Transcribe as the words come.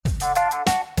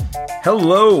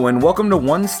Hello, and welcome to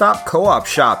One Stop Co-op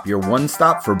Shop, your one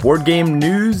stop for board game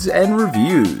news and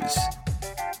reviews.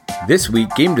 This week,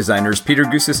 game designers Peter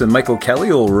Gussis and Michael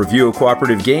Kelly will review a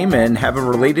cooperative game and have a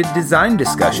related design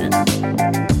discussion.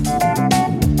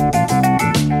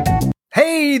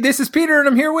 Hey, this is Peter, and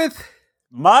I'm here with...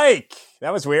 Mike!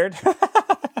 That was weird.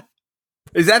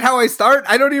 Is that how I start?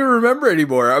 I don't even remember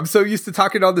anymore. I'm so used to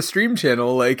talking on the stream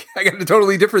channel, like, I got a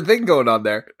totally different thing going on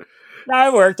there.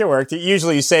 No, it worked.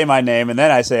 Usually you say my name and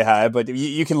then I say hi, but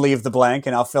you can leave the blank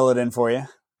and I'll fill it in for you.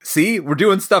 See, we're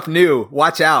doing stuff new.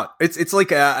 Watch out. It's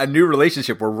like a new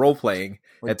relationship. We're role-playing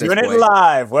at this point. We're doing it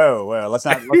live. Whoa. Let's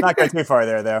not go too far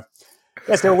there, though.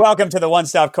 Yes, so welcome to the One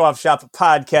Stop Co-op Shop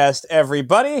podcast,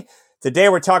 everybody. Today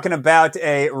we're talking about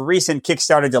a recent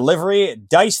Kickstarter delivery,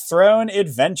 Dice Throne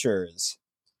Adventures.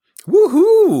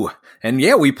 Woohoo! And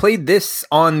yeah, we played this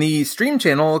on the stream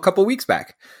channel a couple weeks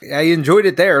back. I enjoyed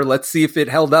it there. Let's see if it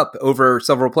held up over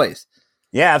several plays.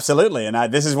 Yeah, absolutely.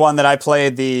 And this is one that I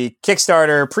played the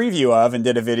Kickstarter preview of and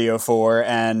did a video for,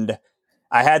 and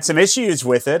I had some issues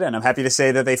with it, and I'm happy to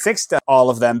say that they fixed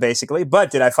all of them, basically. But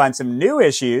did I find some new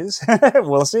issues?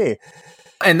 We'll see.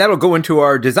 And that'll go into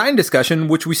our design discussion,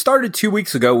 which we started 2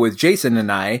 weeks ago with Jason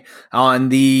and I on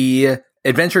the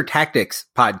Adventure Tactics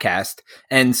podcast.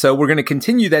 And so we're going to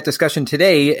continue that discussion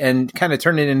today and kind of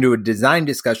turn it into a design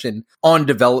discussion on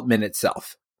development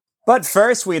itself. But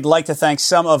first, we'd like to thank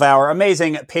some of our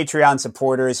amazing Patreon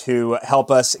supporters who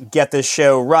help us get this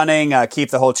show running,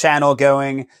 keep the whole channel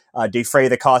going, defray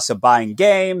the costs of buying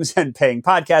games and paying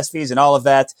podcast fees and all of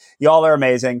that. Y'all are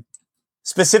amazing.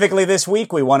 Specifically this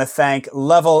week, we want to thank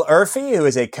Level Urfi, who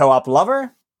is a co-op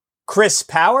lover, Chris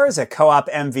Powers, a co-op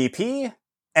MVP,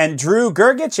 and Drew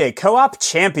Gergich, a co-op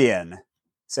champion.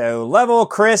 So Level,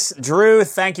 Chris, Drew,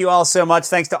 thank you all so much.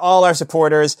 Thanks to all our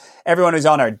supporters, everyone who's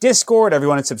on our Discord,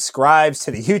 everyone who subscribes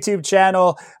to the YouTube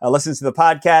channel, listens to the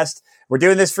podcast. We're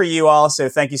doing this for you all, so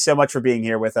thank you so much for being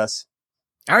here with us.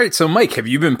 All right, so Mike, have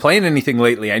you been playing anything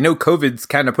lately? I know COVID's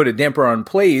kind of put a damper on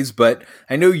plays, but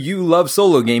I know you love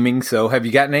solo gaming, so have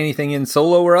you gotten anything in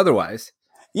solo or otherwise?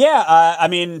 Yeah,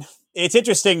 it's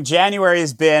interesting. January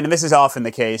has been, and this is often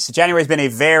the case, January has been a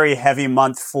very heavy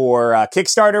month for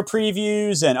Kickstarter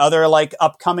previews and other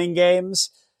upcoming games.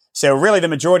 So really the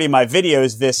majority of my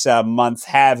videos this month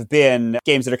have been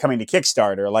games that are coming to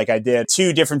Kickstarter. Like I did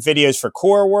 2 different videos for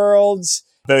Core Worlds,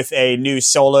 both a new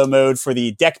solo mode for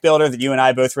the deck builder that you and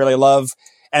I both really love,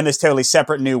 and this totally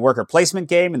separate new worker placement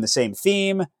game in the same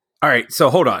theme. All right, so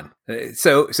hold on.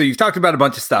 So you've talked about a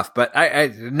bunch of stuff, but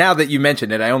I now that you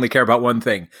mentioned it, I only care about one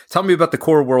thing. Tell me about the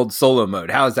Core World solo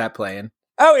mode. How is that playing?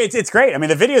 Oh, it's great. I mean,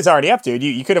 the video's already up, dude.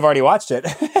 You could have already watched it.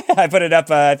 I put it up,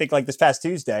 I think, this past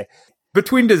Tuesday.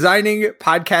 Between designing,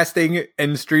 podcasting,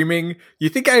 and streaming, you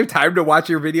think I have time to watch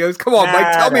your videos? Come on,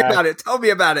 Mike, tell me about it. Tell me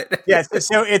about it. Yes,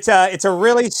 so it's a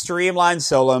really streamlined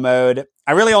solo mode.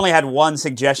 I really only had one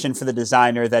suggestion for the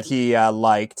designer that he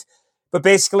liked. But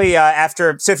basically,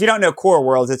 so if you don't know Core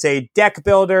Worlds, it's a deck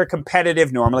builder,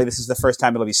 competitive. Normally, this is the first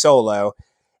time it'll be solo.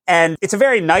 And it's a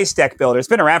very nice deck builder. It's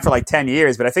been around for 10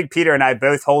 years, but I think Peter and I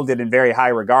both hold it in very high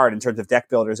regard in terms of deck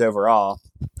builders overall.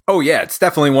 Oh, yeah, it's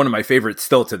definitely one of my favorites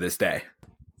still to this day.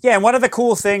 Yeah, and one of the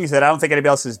cool things that I don't think anybody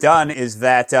else has done is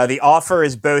that the offer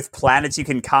is both planets you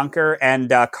can conquer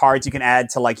and cards you can add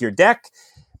to your deck.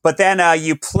 But then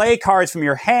you play cards from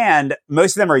your hand.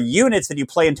 Most of them are units that you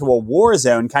play into a war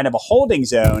zone, kind of a holding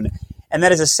zone. And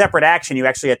then as a separate action, you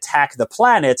actually attack the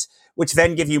planets, which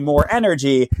then give you more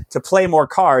energy to play more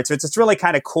cards. So it's really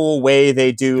kind of cool way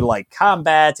they do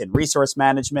combat and resource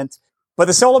management. But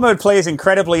the solo mode play is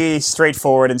incredibly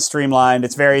straightforward and streamlined.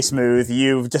 It's very smooth.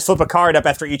 You just flip a card up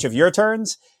after each of your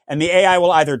turns, and the AI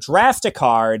will either draft a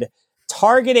card,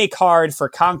 target a card for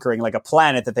conquering, like a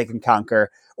planet that they can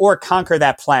conquer, or conquer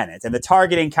that planet. And the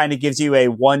targeting kind of gives you a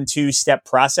 1-2 step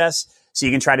process. So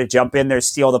you can try to jump in there,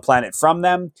 steal the planet from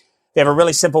them. They have a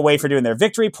really simple way for doing their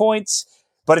victory points,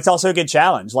 but it's also a good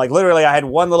challenge. Literally, I had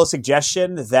one little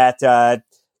suggestion that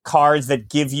cards that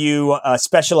give you a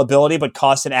special ability but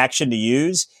cost an action to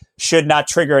use should not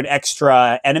trigger an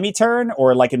extra enemy turn,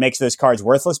 or it makes those cards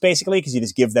worthless, basically, because you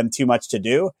just give them too much to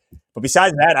do. But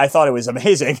besides that, I thought it was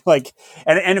amazing.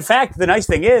 And in fact, the nice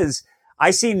thing is, I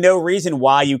see no reason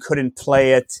why you couldn't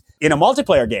play it in a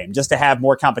multiplayer game just to have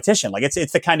more competition.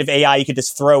 It's the kind of AI you could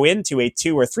just throw into a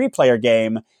 2 or 3 player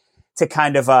game to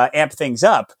kind of amp things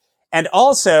up. And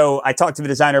also, I talked to the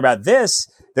designer about this.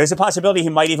 There's a possibility he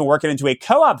might even work it into a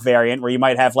co-op variant where you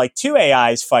might have 2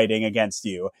 AIs fighting against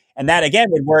you. And that, again,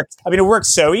 would work. I mean, it works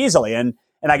so easily. And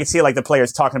I could see the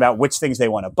players talking about which things they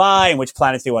want to buy and which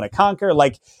planets they want to conquer.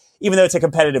 Even though it's a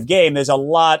competitive game, there's a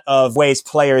lot of ways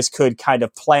players could kind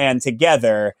of plan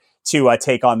together to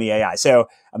take on the AI. So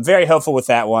I'm very hopeful with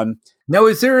that one. Now,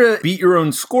 is there a beat your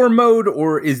own score mode,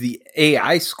 or is the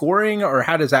AI scoring, or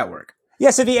how does that work? Yeah,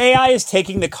 so the AI is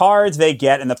taking the cards they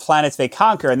get and the planets they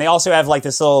conquer, and they also have like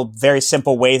this little very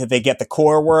simple way that they get the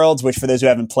core worlds, which for those who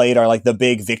haven't played are like the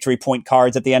big victory point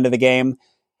cards at the end of the game.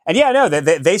 And yeah, no,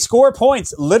 they score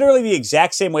points literally the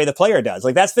exact same way the player does.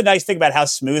 Like that's the nice thing about how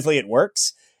smoothly it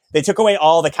works. They took away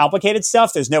all the complicated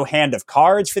stuff. There's no hand of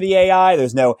cards for the AI.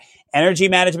 There's no energy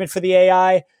management for the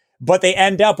AI. But they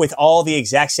end up with all the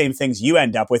exact same things you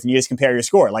end up with, and you just compare your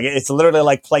score. Like it's literally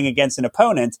like playing against an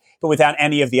opponent, but without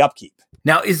any of the upkeep.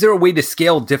 Now, is there a way to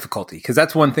scale difficulty? Because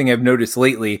that's one thing I've noticed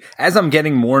lately. As I'm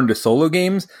getting more into solo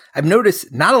games, I've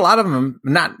noticed not a lot of them,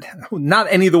 not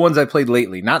any of the ones I played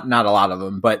lately, not a lot of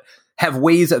them, but have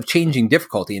ways of changing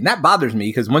difficulty. And that bothers me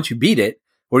because once you beat it,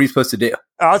 what are you supposed to do?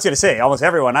 Oh, I was going to say, almost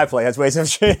everyone I play has ways of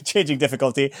changing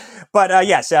difficulty. But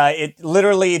yes, it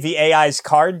literally the AI's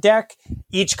card deck,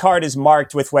 each card is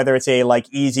marked with whether it's a like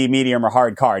easy, medium, or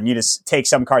hard card. And you just take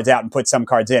some cards out and put some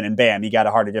cards in, and bam, you got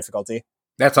a harder difficulty.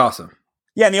 That's awesome.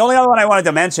 Yeah, and the only other one I wanted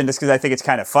to mention, just because I think it's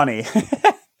kind of funny,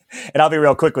 and I'll be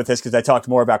real quick with this because I talked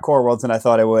more about Core Worlds than I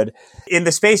thought I would. In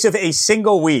the space of a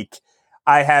single week,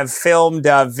 I have filmed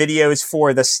videos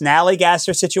for the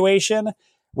Snallygaster situation,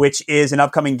 which is an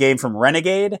upcoming game from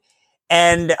Renegade,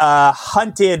 and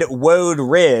Hunted Woad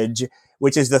Ridge,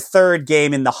 which is the third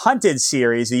game in the Hunted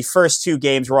series. The first two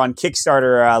games were on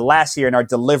Kickstarter last year and are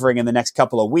delivering in the next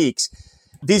couple of weeks.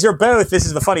 These are both, this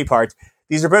is the funny part,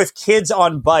 these are both kids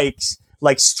on bikes,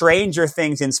 like Stranger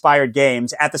Things inspired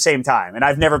games at the same time. And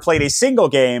I've never played a single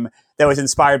game that was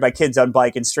inspired by kids on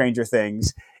bike and Stranger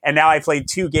Things. And now I played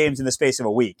two games in the space of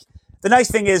a week. The nice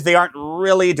thing is they aren't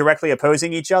really directly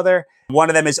opposing each other.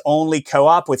 One of them is only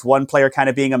co-op, with one player kind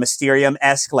of being a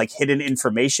Mysterium-esque, like hidden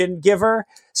information giver.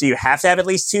 So you have to have at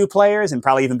least two players, and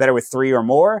probably even better with three or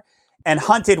more. And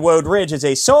Hunted Woad Ridge is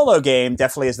a solo game,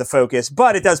 definitely is the focus,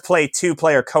 but it does play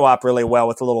two-player co-op really well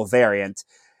with a little variant.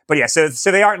 But yeah, so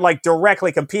they aren't like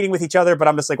directly competing with each other, but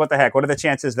I'm just like, what the heck? What are the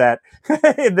chances that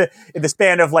in the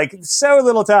span of like so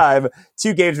little time,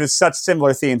 two games with such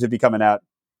similar themes would be coming out?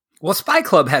 Well, Spy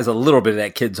Club has a little bit of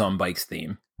that kids on bikes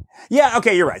theme. Yeah,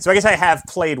 okay, you're right. So I guess I have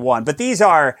played one, but these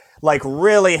are like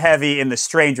really heavy in the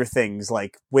Stranger Things,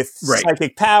 like with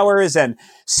psychic powers and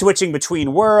switching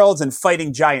between worlds and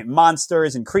fighting giant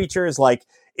monsters and creatures. Like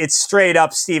it's straight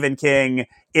up Stephen King,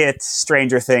 it's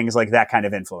Stranger Things, like that kind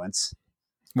of influence.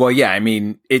 Well, yeah, I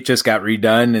mean, it just got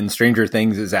redone and Stranger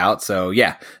Things is out. So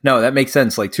yeah, no, that makes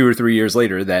sense. Like 2 or 3 years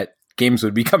later, that games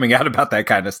would be coming out about that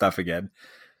kind of stuff again.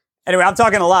 Anyway, I'm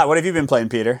talking a lot. What have you been playing,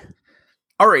 Peter?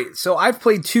 All right, so I've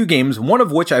played 2 games, one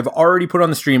of which I've already put on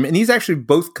the stream, and these are actually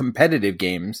both competitive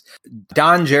games.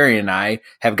 Don Jerry and I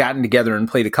have gotten together and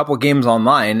played a couple games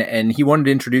online, and he wanted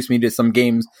to introduce me to some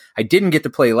games I didn't get to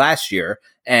play last year,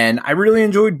 and I really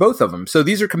enjoyed both of them. So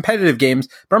these are competitive games,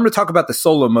 but I'm going to talk about the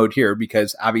solo mode here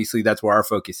because obviously that's where our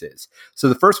focus is. So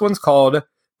the first one's called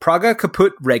Praga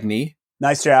Kaput Regni.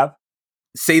 Nice job.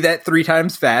 Say that 3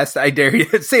 times fast. I dare you.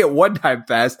 Say it 1 time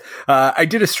fast. I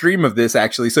did a stream of this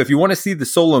actually. So if you want to see the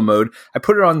solo mode, I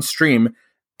put it on stream.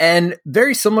 And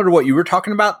very similar to what you were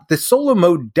talking about, the solo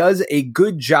mode does a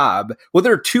good job. Well,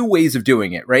 there are 2 ways of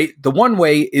doing it, right? The one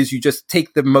way is you just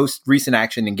take the most recent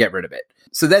action and get rid of it.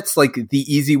 So that's like the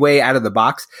easy way out of the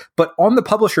box. But on the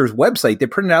publisher's website, they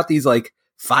printed out these like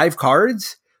 5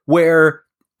 cards where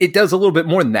it does a little bit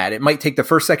more than that. It might take the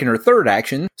first, second, or third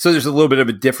action. So there's a little bit of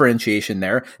a differentiation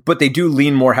there, but they do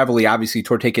lean more heavily, obviously,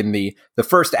 toward taking the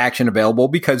first action available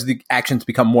because the actions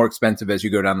become more expensive as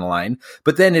you go down the line.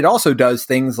 But then it also does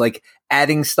things like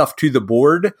adding stuff to the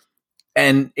board,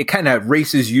 and it kind of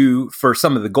races you for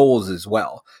some of the goals as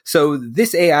well. So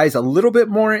this AI is a little bit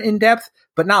more in depth,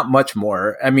 but not much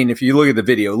more. I mean, if you look at the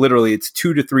video, literally it's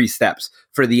 2 to 3 steps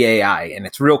for the AI, and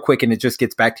it's real quick and it just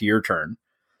gets back to your turn.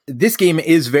 This game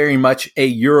is very much a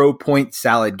Euro point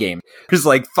salad game. There's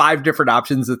like 5 different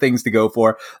options of things to go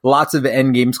for. Lots of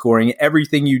end game scoring.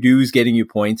 Everything you do is getting you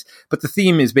points. But the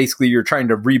theme is basically you're trying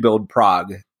to rebuild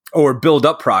Prague or build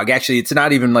up Prague. Actually, it's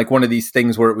not even like one of these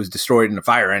things where it was destroyed in a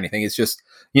fire or anything. It's just,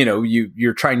 you know,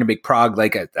 you're trying to make Prague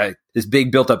like this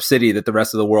big built up city that the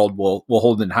rest of the world will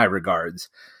hold in high regards.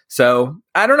 So,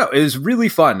 I don't know. It was really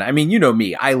fun. I mean, you know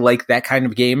me. I like that kind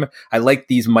of game. I like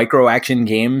these micro action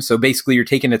games. So basically, you're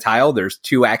taking a tile. There's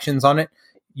 2 actions on it.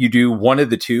 You do one of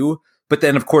the 2. But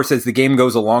then, of course, as the game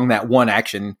goes along, that one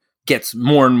action gets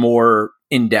more and more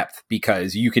in depth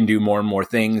because you can do more and more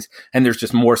things. And there's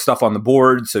just more stuff on the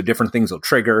board. So different things will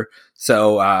trigger.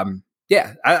 So,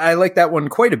 yeah, I like that one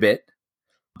quite a bit.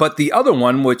 But the other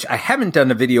one, which I haven't done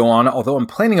a video on, although I'm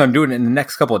planning on doing it in the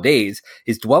next couple of days,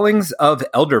 is Dwellings of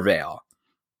Eldervale.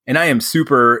 And I am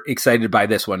super excited by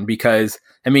this one because,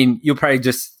 I mean, you'll probably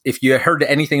just, if you heard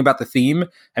anything about the theme,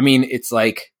 I mean, it's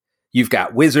like you've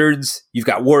got wizards, you've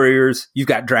got warriors, you've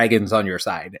got dragons on your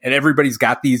side. And everybody's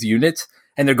got these units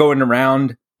and they're going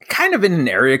around kind of in an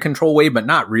area control way, but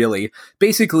not really.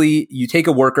 Basically, you take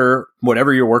a worker,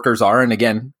 whatever your workers are, and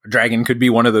again, a dragon could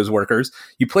be one of those workers,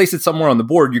 you place it somewhere on the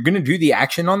board, you're going to do the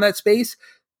action on that space,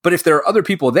 but if there are other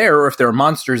people there, or if there are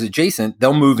monsters adjacent,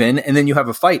 they'll move in, and then you have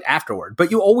a fight afterward.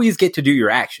 But you always get to do your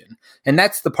action. And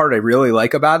that's the part I really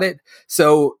like about it.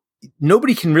 So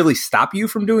nobody can really stop you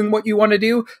from doing what you want to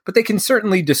do, but they can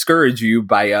certainly discourage you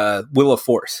by will of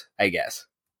force, I guess.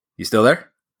 You still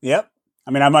there? Yep.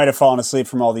 I mean, I might have fallen asleep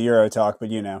from all the Euro talk, but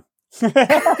you know.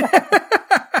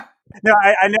 No,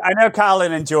 I know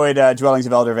Colin enjoyed Dwellings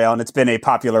of Eldervale, and it's been a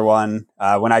popular one.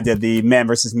 When I did the Man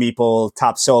vs. Meeple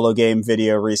top solo game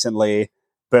video recently,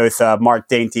 both Mark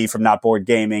Dainty from Not Board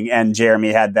Gaming and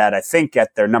Jeremy had that, I think,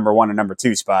 at their number 1 and number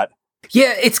 2 spot.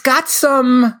 Yeah, it's got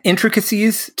some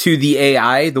intricacies to the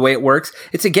AI, the way it works.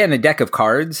 It's, again, a deck of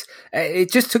cards.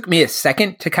 It just took me a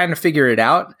second to kind of figure it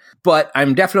out, but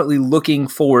I'm definitely looking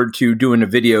forward to doing a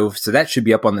video. So that should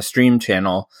be up on the stream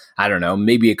channel. I don't know,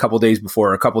 maybe a couple days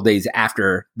before or a couple days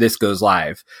after this goes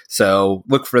live. So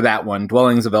look for that one,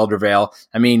 Dwellings of Eldervale.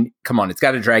 I mean, come on, it's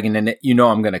got a dragon in it. You know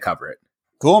I'm going to cover it.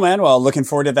 Cool, man. Well, looking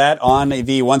forward to that on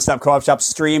the One Stop Co-op Shop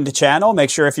streamed channel.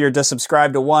 Make sure if you're just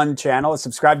subscribed to one channel,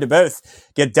 subscribe to both.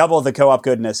 Get double the co-op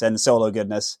goodness and solo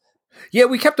goodness. Yeah,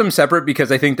 we kept them separate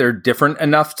because I think they're different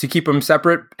enough to keep them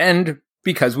separate, and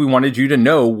because we wanted you to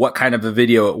know what kind of a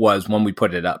video it was when we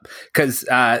put it up. Because,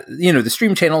 the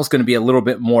stream channel is going to be a little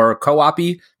bit more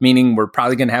co-op-y, meaning we're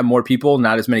probably going to have more people,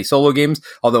 not as many solo games.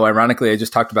 Although, ironically, I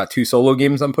just talked about 2 solo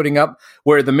games I'm putting up,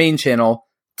 where the main channel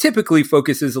typically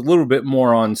focuses a little bit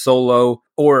more on solo,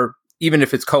 or even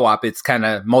if it's co-op, it's kind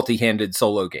of multi-handed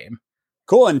solo game.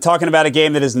 Cool. And talking about a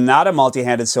game that is not a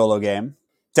multi-handed solo game,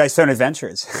 Dice Throne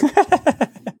Adventures.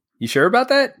 You sure about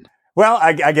that? Well,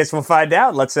 I guess we'll find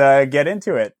out. Let's get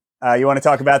into it. You want to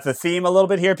talk about the theme a little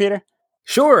bit here, Peter?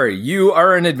 Sure. You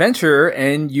are an adventurer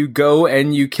and you go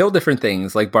and you kill different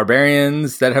things like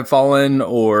barbarians that have fallen,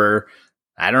 or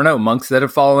I don't know, monks that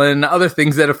have fallen, other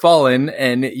things that have fallen,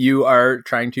 and you are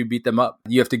trying to beat them up.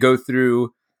 You have to go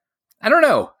through, I don't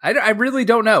know. I really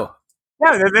don't know.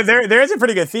 Yeah, there is a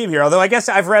pretty good theme here, although I guess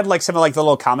I've read like some of like the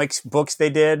little comics books they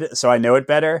did, so I know it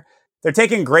better. They're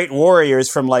taking great warriors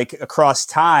from like across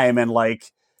time and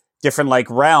like different like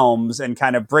realms and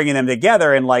kind of bringing them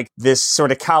together in like this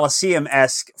sort of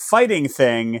Colosseum-esque fighting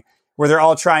thing where they're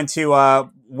all trying to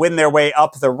win their way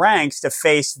up the ranks to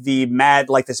face the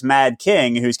this mad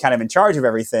king who's kind of in charge of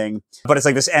everything. But it's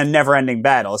like this never-ending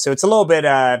battle. So it's a little bit,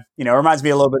 reminds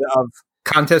me a little bit of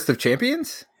Contest of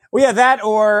Champions? Well, yeah, that,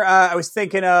 or I was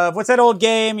thinking of, what's that old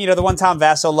game? You know, the one Tom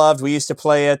Vasso loved. We used to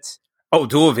play it. Oh,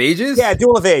 Duel of Ages? Yeah,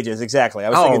 Duel of Ages, exactly. I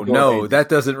was thinking Duel of Ages. That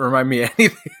doesn't remind me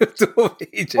anything of Duel of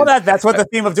Ages. Well, that's what the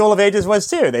theme of Duel of Ages was,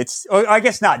 too. I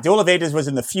guess not. Duel of Ages was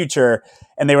in the future,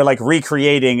 and they were, like,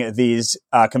 recreating these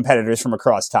competitors from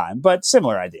across time, but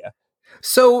similar idea.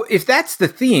 So if that's the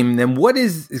theme, then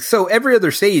so every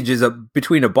other stage is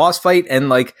between a boss fight and,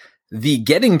 like, the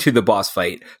getting to the boss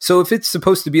fight. So if it's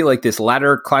supposed to be, like, this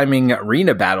ladder climbing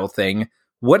arena battle thing,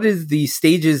 what is the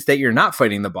stages that you're not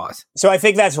fighting the boss? So I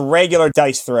think that's regular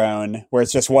Dice Throne, where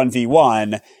it's just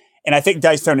 1v1. And I think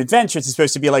Dice Throne Adventures is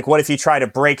supposed to be like, what if you try to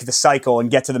break the cycle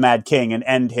and get to the Mad King and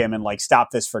end him and like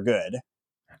stop this for good?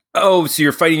 Oh, so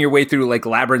you're fighting your way through like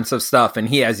labyrinths of stuff, and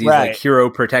he has these like hero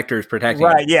protectors protecting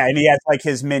Right, him. Yeah, and he has like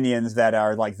his minions that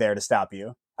are like there to stop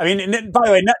you. I mean, by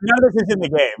the way, none of this is in the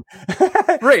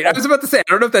game. Right, I was about to say, I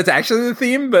don't know if that's actually the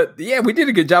theme, but yeah, we did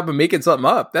a good job of making something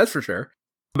up, that's for sure.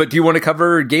 But do you want to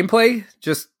cover gameplay?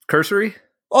 Just cursory?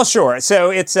 Well, sure. So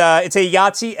it's a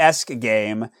Yahtzee-esque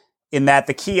game in that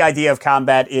the key idea of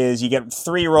combat is you get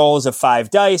 3 rolls of 5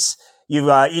 dice.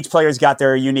 Each player's got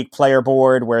their unique player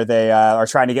board where they are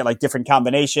trying to get like different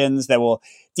combinations that will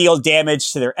deal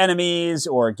damage to their enemies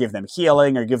or give them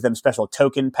healing or give them special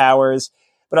token powers.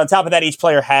 But on top of that, each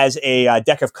player has a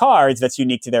deck of cards that's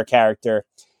unique to their character.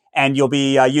 And you'll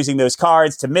be using those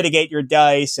cards to mitigate your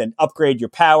dice and upgrade your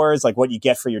powers, like what you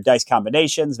get for your dice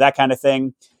combinations, that kind of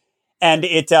thing. And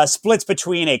it splits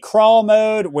between a crawl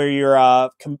mode where you're,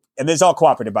 and this is all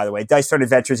cooperative, by the way. Dice Throne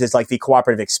Adventures is like the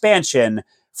cooperative expansion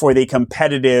for the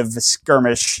competitive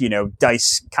skirmish,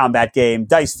 dice combat game,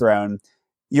 Dice Throne.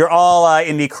 You're all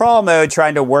in the crawl mode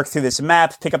trying to work through this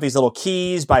map, pick up these little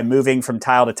keys by moving from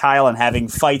tile to tile and having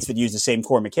fights that use the same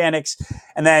core mechanics.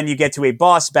 And then you get to a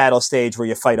boss battle stage where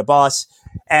you fight a boss.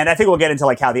 And I think we'll get into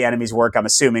like how the enemies work, I'm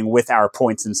assuming, with our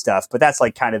points and stuff. But that's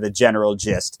like kind of the general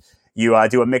gist. You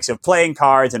do a mix of playing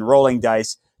cards and rolling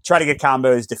dice, try to get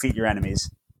combos, defeat your enemies.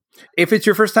 If it's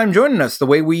your first time joining us, the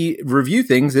way we review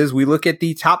things is we look at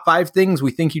the top 5 things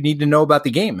we think you need to know about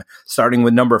the game, starting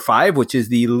with number 5, which is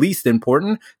the least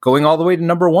important, going all the way to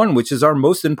number 1, which is our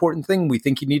most important thing we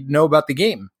think you need to know about the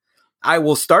game. I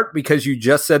will start because you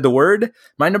just said the word.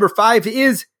 My number 5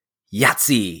 is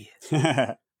Yahtzee.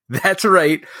 That's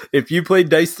right. If you played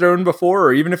Dice Throne before,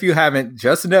 or even if you haven't,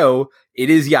 just know it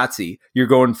is Yahtzee. You're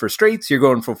going for straights, you're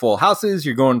going for full houses,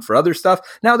 you're going for other stuff.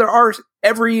 Now,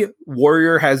 every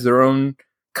warrior has their own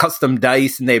custom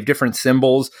dice and they have different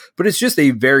symbols, but it's just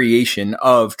a variation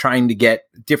of trying to get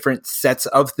different sets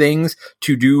of things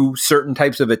to do certain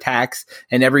types of attacks.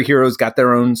 And every hero's got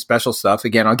their own special stuff.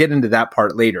 Again, I'll get into that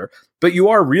part later, but you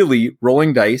are really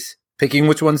rolling dice, picking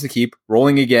which ones to keep,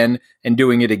 rolling again, and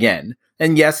doing it again.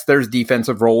 And yes, there's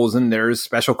defensive rolls and there's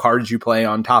special cards you play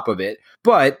on top of it.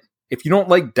 But if you don't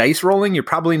like dice rolling, you're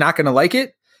probably not going to like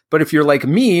it. But if you're like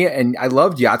me, and I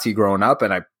loved Yahtzee growing up,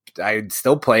 and I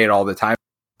still play it all the time.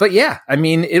 But yeah, I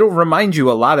mean, it'll remind you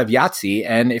a lot of Yahtzee.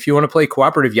 And if you want to play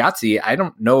cooperative Yahtzee, I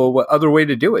don't know what other way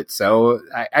to do it. So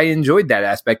I enjoyed that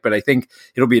aspect, but I think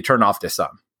it'll be a turn off to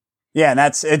some. Yeah, and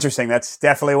that's interesting. That's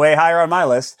definitely way higher on my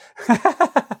list.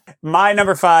 My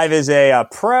number 5 is a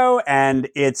pro, and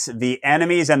it's the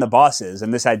enemies and the bosses.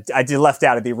 And this I did left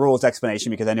out of the rules explanation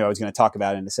because I knew I was going to talk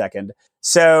about it in a second.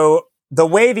 So the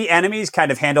way the enemies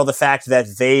kind of handle the fact that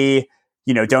they,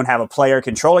 don't have a player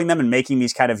controlling them and making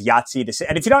these kind of Yahtzee decisions.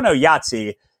 And if you don't know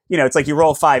Yahtzee, it's like you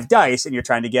roll 5 dice and you're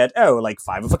trying to get, like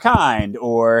 5 of a kind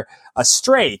or a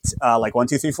straight, like 1,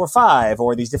 2, 3, 4, 5,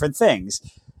 or these different things.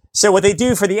 So what they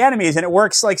do for the enemies, and it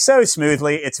works like so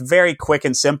smoothly, it's very quick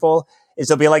and simple, is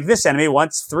they'll be like, this enemy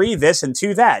wants 3 this and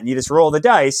 2 that. And you just roll the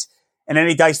dice, and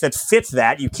any dice that fit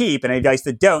that you keep, and any dice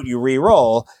that don't, you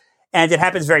re-roll. And it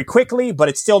happens very quickly, but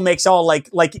it still makes all like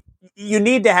you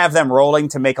need to have them rolling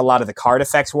to make a lot of the card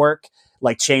effects work,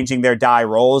 like changing their die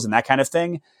rolls and that kind of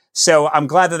thing. So I'm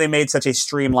glad that they made such a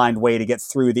streamlined way to get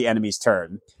through the enemy's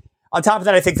turn. On top of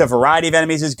that, I think the variety of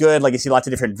enemies is good. Like you see lots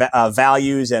of different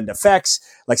values and effects.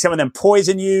 Like some of them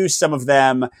poison you. Some of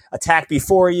them attack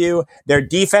before you. Their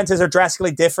defenses are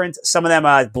drastically different. Some of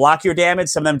them block your damage.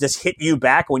 Some of them just hit you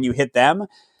back when you hit them.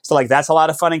 So like that's a lot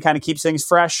of fun and kind of keeps things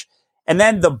fresh. And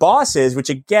then the bosses, which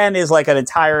again is like an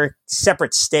entire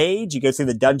separate stage. You go through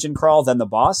the dungeon crawl, then the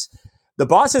boss. The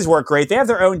bosses work great. They have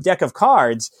their own deck of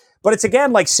cards. But it's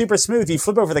again like super smooth. You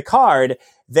flip over the card.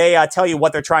 They tell you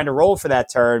what they're trying to roll for that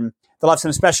turn. They'll have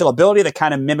some special ability that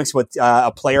kind of mimics what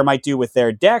a player might do with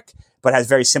their deck, but has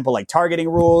very simple like targeting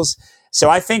rules.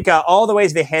 So I think all the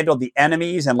ways they handled the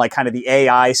enemies and like kind of the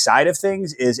AI side of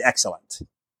things is excellent.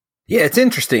 Yeah, it's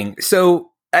interesting. So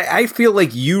I feel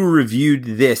like you reviewed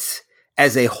this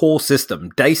as a whole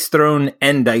system, Dice Throne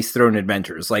and Dice Throne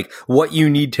Adventures, like what you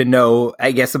need to know,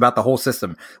 I guess, about the whole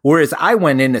system. Whereas I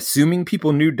went in assuming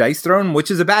people knew Dice Throne,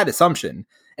 which is a bad assumption.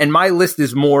 And my list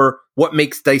is more what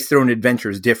makes Dice Throne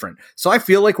Adventures different. So I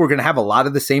feel like we're going to have a lot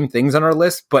of the same things on our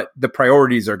list, but the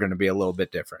priorities are going to be a little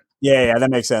bit different. Yeah,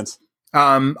 that makes sense.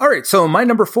 All right. So my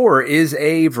number 4 is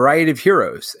a variety of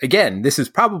heroes. Again, this is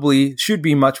probably should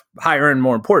be much higher and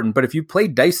more important, but if you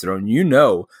played Dice Throne, you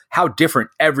know how different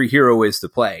every hero is to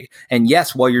play. And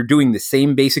yes, while you're doing the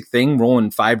same basic thing,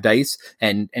 rolling 5 dice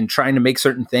and trying to make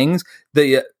certain things,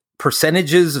 the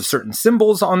percentages of certain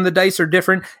symbols on the dice are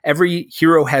different. Every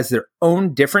hero has their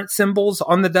own different symbols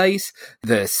on the dice.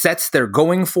 The sets they're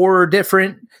going for are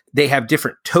different. They have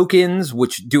different tokens,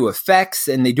 which do effects,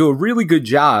 and they do a really good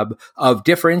job of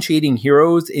differentiating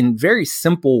heroes in very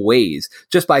simple ways,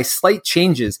 just by slight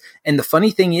changes. And the funny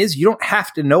thing is, you don't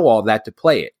have to know all that to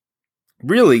play it.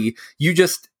 Really, you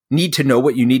just need to know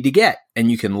what you need to get, and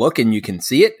you can look and you can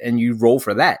see it, and you roll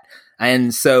for that.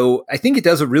 And so I think it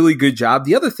does a really good job.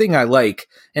 The other thing I like,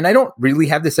 and I don't really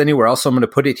have this anywhere else, so I'm going to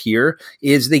put it here,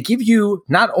 is they give you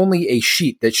not only a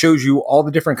sheet that shows you all the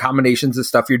different combinations of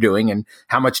stuff you're doing and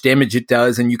how much damage it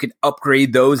does, and you can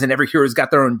upgrade those, and every hero's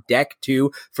got their own deck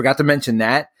too. Forgot to mention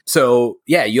that. So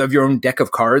yeah, you have your own deck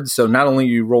of cards. So not only are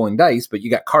you rolling dice, but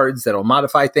you got cards that'll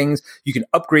modify things. You can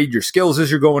upgrade your skills as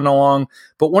you're going along.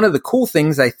 But one of the cool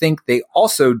things I think they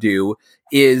also do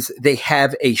is they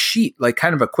have a sheet, like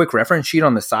kind of a quick reference sheet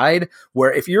on the side,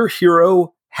 where if your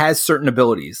hero has certain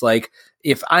abilities, like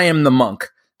if I am the monk,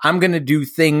 I'm going to do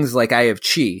things like I have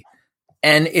chi.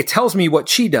 And it tells me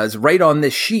what chi does right on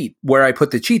this sheet where I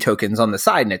put the chi tokens on the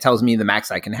side. And it tells me the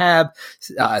max I can have,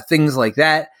 things like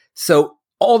that. So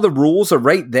all the rules are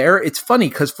right there. It's funny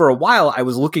because for a while I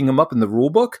was looking them up in the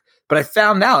rule book, but I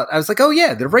found out, I was like, oh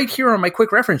yeah, they're right here on my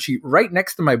quick reference sheet, right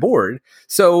next to my board.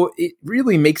 So it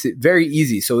really makes it very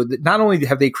easy. So that not only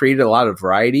have they created a lot of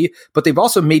variety, but they've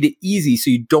also made it easy so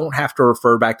you don't have to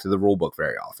refer back to the rule book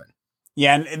very often.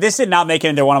 Yeah, and this did not make it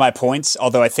into one of my points,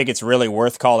 although I think it's really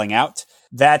worth calling out.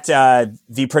 That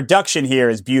the production here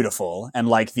is beautiful, and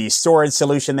like the storage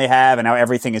solution they have and how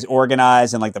everything is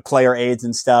organized and like the player aids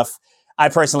and stuff. I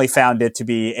personally found it to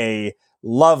be a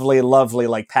lovely, lovely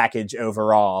like package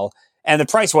overall. And the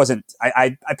price wasn't,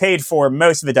 I paid for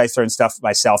most of the Dice Throne stuff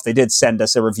myself. They did send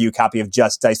us a review copy of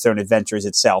just Dice Throne Adventures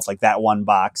itself, like that one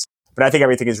box. But I think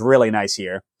everything is really nice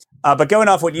here. But going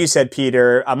off what you said,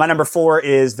 Peter, my number 4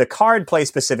 is the card play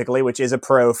specifically, which is a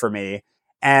pro for me.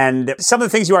 And some of the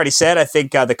things you already said, I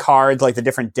think the cards, like the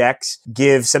different decks,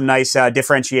 give some nice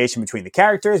differentiation between the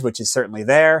characters, which is certainly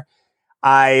there.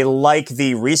 I like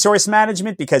the resource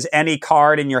management because any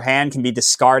card in your hand can be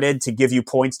discarded to give you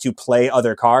points to play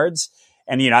other cards.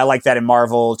 And, I like that in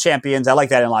Marvel Champions. I like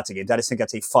that in lots of games. I just think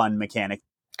that's a fun mechanic.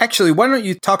 Actually, why don't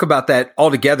you talk about that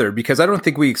altogether? Because I don't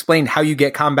think we explained how you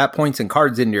get combat points and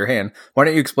cards into your hand. Why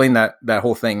don't you explain that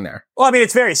whole thing there? Well, I mean,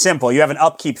 it's very simple. You have an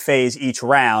upkeep phase each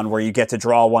round where you get to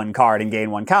draw one card and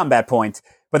gain one combat point.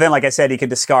 But then, like I said, you can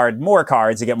discard more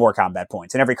cards to get more combat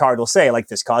points. And every card will say, like,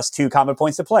 this costs 2 combat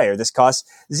points to play, or this costs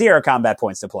 0 combat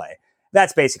points to play.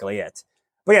 That's basically it.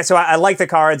 But yeah, so I like the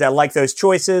cards. I like those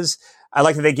choices. I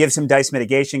like that they give some dice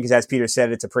mitigation because, as Peter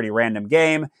said, it's a pretty random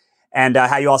game. And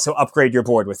how you also upgrade your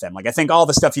board with them. Like, I think all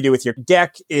the stuff you do with your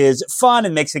deck is fun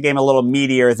and makes the game a little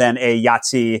meatier than a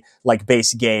Yahtzee, like,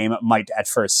 base game might at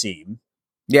first seem.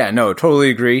 Yeah, no, totally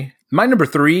agree. My number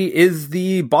 3 is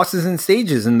the bosses and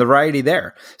stages and the variety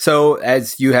there. So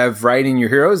as you have variety in your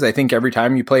heroes, I think every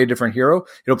time you play a different hero,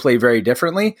 it'll play very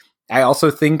differently. I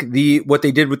also think what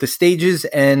they did with the stages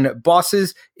and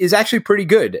bosses is actually pretty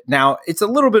good. Now, it's a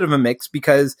little bit of a mix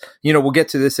because, we'll get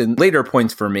to this in later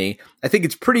points for me. I think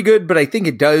it's pretty good, but I think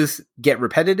it does get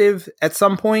repetitive at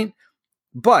some point.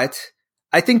 But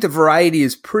I think the variety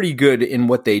is pretty good in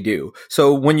what they do.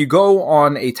 So when you go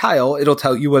on a tile, it'll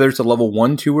tell you whether it's a level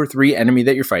 1, 2, or 3 enemy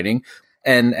that you're fighting.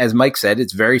 And as Mike said,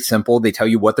 it's very simple. They tell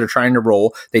you what they're trying to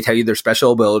roll. They tell you their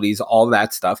special abilities, all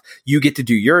that stuff. You get to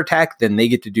do your attack, then they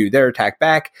get to do their attack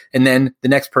back, and then the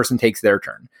next person takes their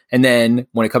turn. And then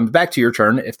when it comes back to your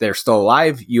turn, if they're still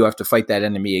alive, you have to fight that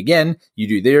enemy again.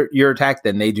 You do your attack,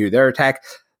 then they do their attack.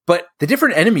 But the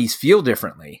different enemies feel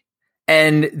differently.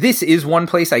 And this is one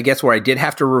place, I guess, where I did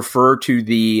have to refer to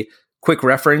the quick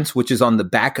reference, which is on the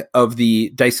back of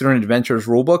the Dice Throne Adventures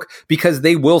rulebook, because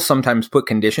they will sometimes put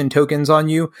condition tokens on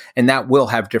you, and that will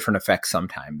have different effects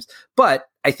sometimes. But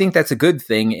I think that's a good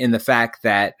thing in the fact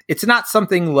that it's not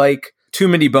something like Too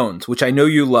Many Bones, which I know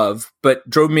you love, but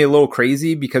drove me a little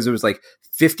crazy because it was like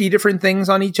 50 different things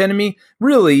on each enemy.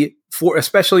 Really,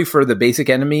 especially for the basic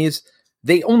enemies,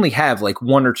 they only have like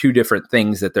 1 or 2 different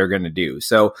things that they're going to do.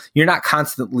 So you're not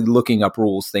constantly looking up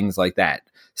rules, things like that.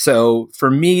 So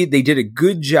for me, they did a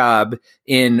good job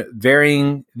in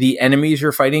varying the enemies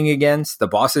you're fighting against, the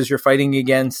bosses you're fighting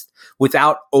against,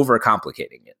 without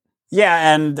overcomplicating it.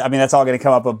 Yeah, and I mean, that's all going to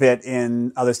come up a bit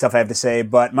in other stuff I have to say.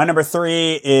 But my number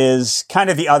 3 is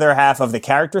kind of the other half of the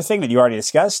character thing that you already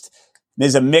discussed.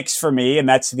 There's a mix for me, and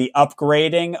that's the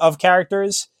upgrading of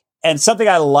characters. And something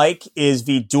I like is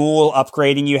the dual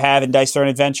upgrading you have in Dice Throne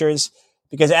Adventures,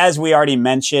 because as we already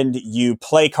mentioned, you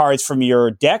play cards from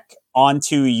your deck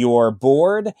onto your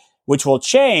board, which will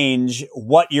change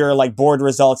what your like board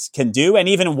results can do and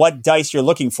even what dice you're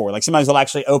looking for. Like sometimes they'll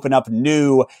actually open up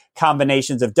new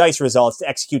combinations of dice results to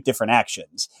execute different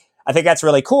actions. I think that's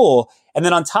really cool. And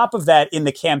then on top of that, in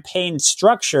the campaign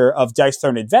structure of Dice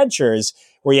Throne Adventures,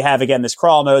 where you have, again, this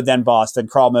crawl mode, then boss, then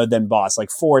crawl mode, then boss,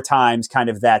 like 4 times kind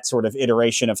of that sort of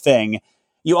iteration of thing.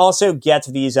 You also get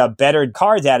these bettered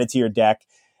cards added to your deck,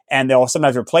 and they'll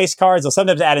sometimes replace cards. They'll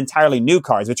sometimes add entirely new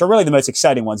cards, which are really the most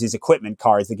exciting ones, these equipment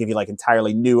cards that give you like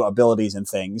entirely new abilities and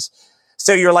things.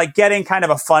 So you're like getting kind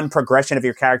of a fun progression of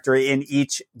your character in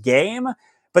each game,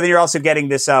 but then you're also getting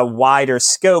this wider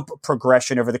scope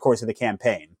progression over the course of the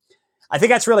campaign. I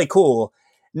think that's really cool.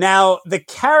 Now, the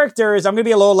characters, I'm going to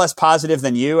be a little less positive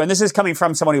than you, and this is coming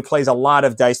from someone who plays a lot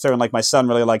of Dice Throne, like my son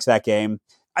really likes that game.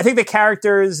 I think the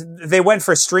characters, they went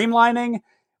for streamlining,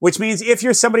 which means if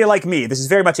you're somebody like me, this is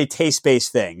very much a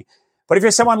taste-based thing, but if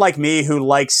you're someone like me who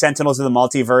likes Sentinels of the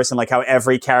Multiverse and like how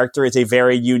every character is a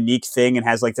very unique thing and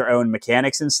has like their own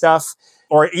mechanics and stuff,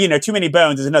 or, Too Many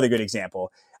Bones is another good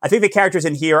example. I think the characters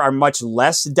in here are much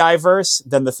less diverse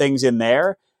than the things in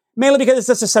there, mainly because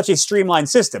it's just such a streamlined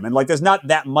system and like there's not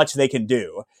that much they can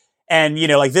do. And,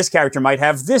 like this character might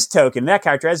have this token, that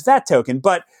character has that token,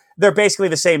 but they're basically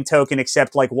the same token,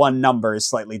 except like one number is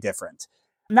slightly different.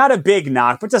 Not a big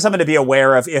knock, but just something to be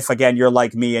aware of if, again, you're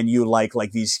like me and you like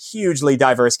these hugely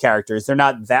diverse characters. They're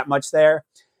not that much there.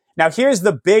 Now, here's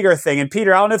the bigger thing. And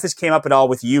Peter, I don't know if this came up at all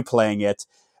with you playing it,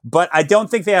 but I don't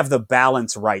think they have the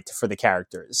balance right for the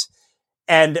characters.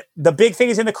 And the big thing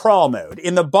is in the crawl mode.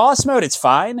 In the boss mode, it's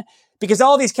fine because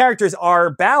all these characters are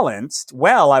balanced,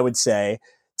 well, I would say,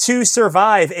 to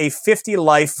survive a 50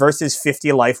 life versus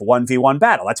 50 life 1v1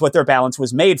 battle. That's what their balance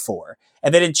was made for.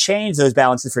 And they didn't change those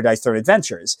balances for Dice Throne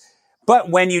Adventures.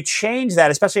 But when you change that,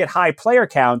 especially at high player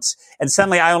counts, and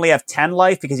suddenly I only have 10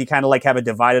 life because you kind of like have a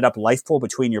divided up life pool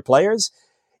between your players,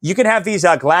 you can have these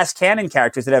glass cannon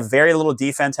characters that have very little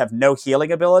defense, have no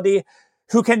healing ability,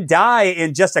 who can die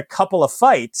in just a couple of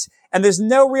fights. And there's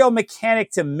no real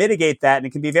mechanic to mitigate that, and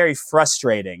it can be very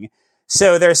frustrating.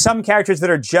 So there's some characters that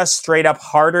are just straight up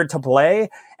harder to play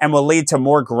and will lead to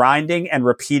more grinding and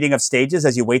repeating of stages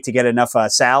as you wait to get enough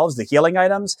salves, the healing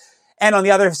items. And on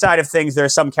the other side of things, there are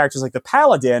some characters like the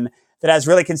Paladin that has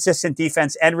really consistent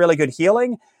defense and really good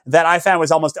healing that I found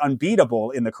was almost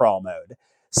unbeatable in the crawl mode.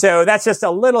 So that's just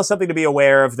a little something to be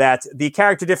aware of, that the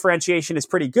character differentiation is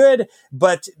pretty good,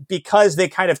 but because they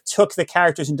kind of took the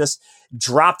characters and just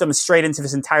dropped them straight into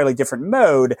this entirely different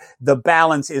mode, the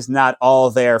balance is not all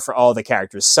there for all the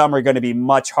characters. Some are going to be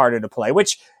much harder to play,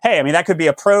 which, hey, I mean, that could be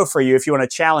a pro for you if you want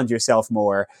to challenge yourself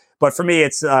more. But for me,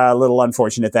 it's a little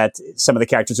unfortunate that some of the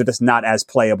characters are just not as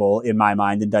playable in my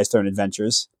mind in Dice Throne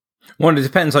Adventures. Well, it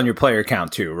depends on your player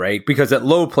count too, right? Because at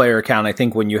low player count, I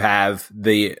think when you have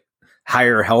the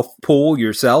higher health pool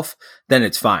yourself, then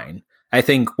it's fine. I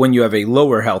think when you have a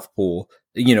lower health pool,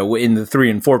 in the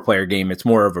 3 and 4 player game, it's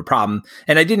more of a problem.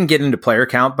 And I didn't get into player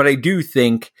count, but I do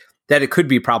think that it could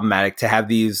be problematic to have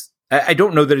these. I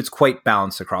don't know that it's quite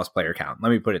balanced across player count. Let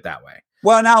me put it that way.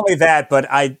 Well, not only that,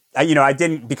 but I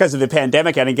didn't, because of the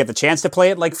pandemic, I didn't get the chance to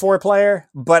play it like 4 player,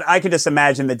 but I can just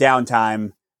imagine the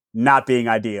downtime not being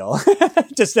ideal.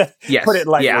 Just to put it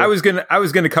lightly. Yeah, I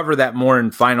was gonna cover that more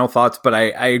in final thoughts, but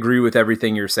I agree with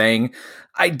everything you're saying.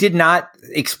 I did not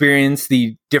experience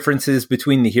the differences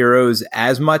between the heroes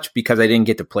as much because I didn't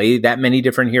get to play that many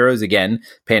different heroes. Again,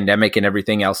 pandemic and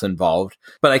everything else involved.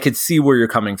 But I could see where you're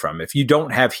coming from. If you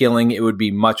don't have healing, it would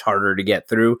be much harder to get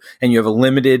through, and you have a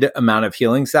limited amount of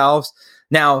healing salves.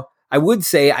 Now, I would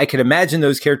say I could imagine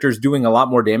those characters doing a lot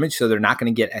more damage, so they're not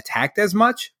going to get attacked as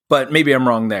much, but maybe I'm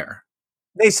wrong there.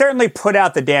 They certainly put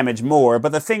out the damage more,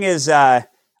 but the thing is,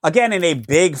 again, in a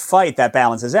big fight, that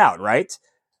balances out, right?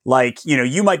 Like,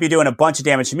 you might be doing a bunch of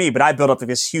damage to me, but I built up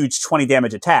this huge 20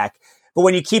 damage attack. But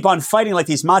when you keep on fighting like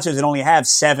these monsters that only have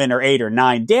 7 or 8 or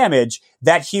 9 damage,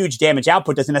 that huge damage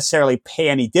output doesn't necessarily pay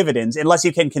any dividends unless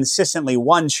you can consistently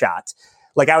one-shot.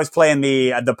 Like I was playing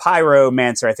the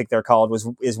Pyromancer, I think they're called,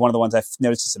 is one of the ones I've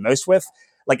noticed this the most with.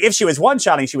 Like if she was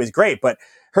one-shotting, she was great, but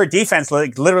her defense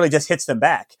literally just hits them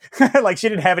back. Like she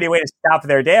didn't have any way to stop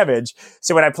their damage.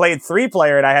 So when I played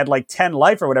 3-player and I had like 10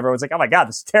 life or whatever, I was like, oh my God,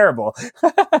 this is terrible.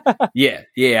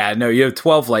 Yeah. No, you have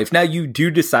 12 life. Now you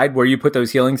do decide where you put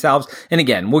those healing salves. And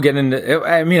again, we'll get into,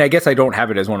 I guess I don't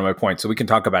have it as one of my points, so we can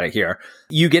talk about it here.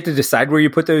 You get to decide where you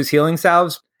put those healing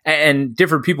salves. And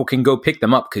different people can go pick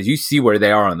them up because you see where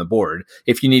they are on the board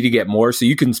if you need to get more. So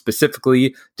you can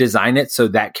specifically design it so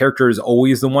that character is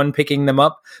always the one picking them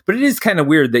up. But it is kind of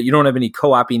weird that you don't have any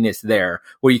co-opiness there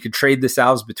where you could trade the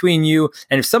salves between you.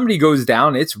 And if somebody goes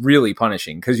down, it's really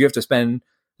punishing because you have to spend,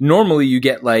 normally you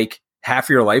get like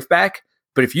half your life back.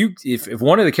 But if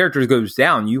one of the characters goes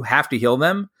down, you have to heal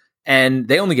them and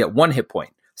they only get 1 hit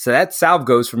point. So that salve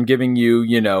goes from giving you,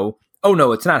 oh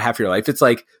no, it's not half your life. It's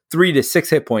like 3 to 6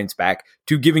 hit points back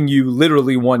to giving you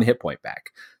literally 1 hit point back.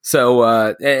 So,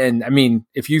 and I mean,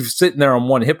 if you're sitting there on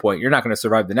 1 hit point, you're not going to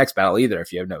survive the next battle either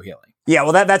if you have no healing. Yeah,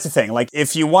 well, that's the thing. Like,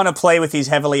 if you want to play with these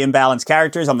heavily imbalanced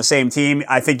characters on the same team,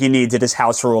 I think you need to just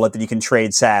house rule it that you can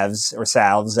trade salves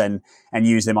and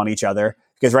use them on each other.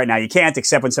 Because right now you can't,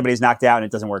 except when somebody's knocked out and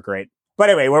it doesn't work great. But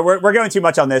anyway, we're going too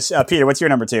much on this. Peter, what's your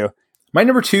number 2? My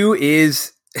number 2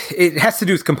 is, it has to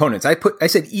do with components. I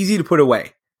said easy to put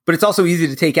away, but it's also easy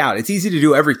to take out. It's easy to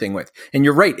do everything with. And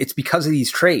you're right. It's because of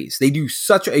these trays. They do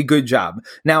such a good job.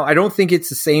 Now, I don't think it's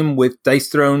the same with Dice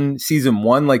Throne Season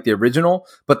 1, like the original,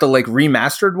 but the like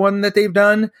remastered one that they've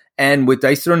done. And with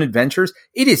Dice Throne Adventures,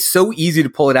 it is so easy to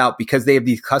pull it out because they have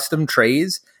these custom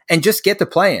trays and just get to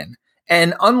playing.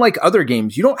 And unlike other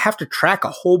games, you don't have to track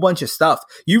a whole bunch of stuff.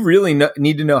 You really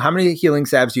need to know how many healing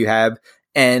salves you have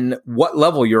and what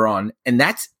level you're on. And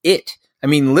that's it. I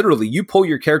mean, literally, you pull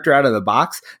your character out of the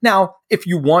box. Now, if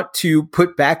you want to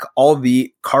put back all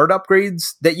the card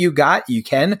upgrades that you got, you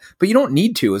can, but you don't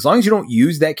need to. As long as you don't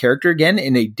use that character again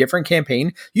in a different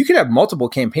campaign, you can have multiple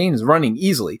campaigns running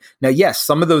easily. Now, yes,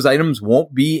 some of those items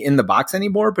won't be in the box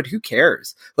anymore, but who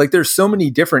cares? Like, there's so many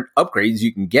different upgrades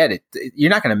you can get. You're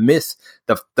not going to miss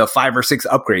the 5 or 6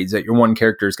 upgrades that your one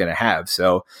character is going to have.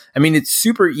 So, I mean, it's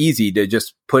super easy to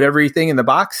just put everything in the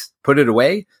box, put it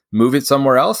away, move it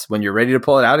somewhere else. When you're ready to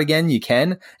pull it out again, you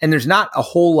can. And there's not a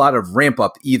whole lot of ramp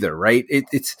up either, right?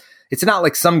 It's not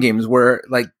like some games where,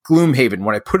 like Gloomhaven,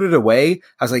 when I put it away,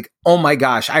 I was like, oh my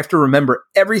gosh, I have to remember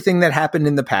everything that happened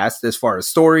in the past as far as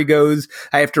story goes.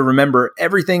 I have to remember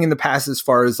everything in the past as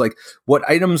far as like what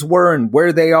items were and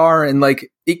where they are. And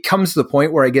like, it comes to the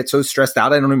point where I get so stressed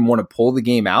out, I don't even want to pull the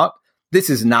game out. This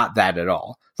is not that at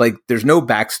all. Like, there's no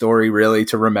backstory really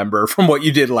to remember from what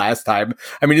you did last time.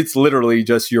 I mean, it's literally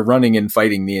just you're running and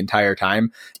fighting the entire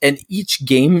time. And each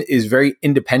game is very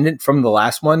independent from the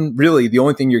last one. Really, the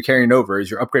only thing you're carrying over is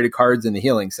your upgraded cards and the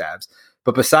healing salves.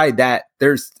 But beside that,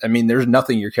 there's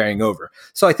nothing you're carrying over.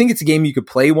 So I think it's a game you could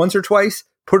play once or twice,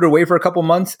 put it away for a couple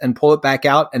months and pull it back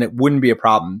out, and it wouldn't be a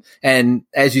problem. And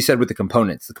as you said with the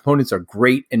components are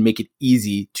great and make it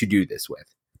easy to do this with.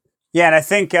 Yeah, and I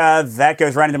think that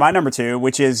goes right into my number 2,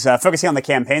 which is focusing on the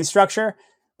campaign structure.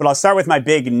 But I'll start with my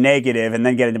big negative and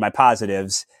then get into my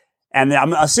positives. And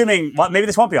I'm assuming, well, maybe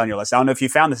this won't be on your list. I don't know if you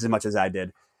found this as much as I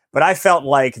did. But I felt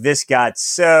like this got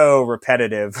so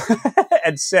repetitive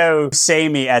and so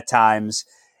samey at times.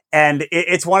 And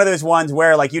it's one of those ones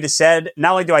where, like you just said,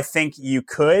 not only do I think you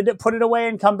could put it away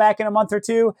and come back in a month or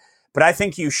two, but I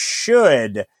think you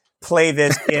should play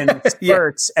this in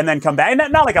spurts and then come back.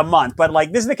 And not like a month, but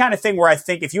like this is the kind of thing where I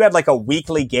think if you had like a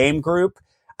weekly game group,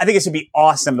 I think this would be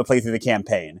awesome to play through the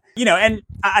campaign. You know, and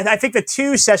I think the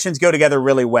 2 sessions go together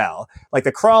really well. Like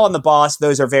the crawl and the boss,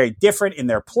 those are very different in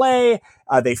their play.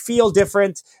 They feel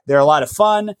different. They're a lot of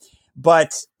fun.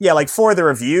 But yeah, like for the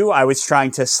review, I was trying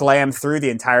to slam through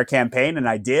the entire campaign, and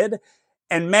I did.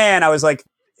 And man, I was like,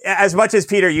 as much as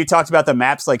Peter, you talked about the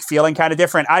maps like feeling kind of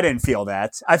different, I didn't feel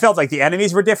that. I felt like the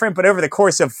enemies were different, but over the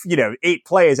course of, 8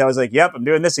 plays, I was like, yep, I'm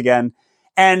doing this again.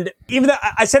 And even though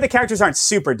I said the characters aren't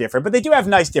super different, but they do have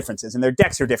nice differences and their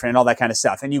decks are different and all that kind of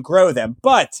stuff, and you grow them.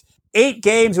 But 8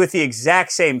 games with the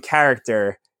exact same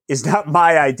character is not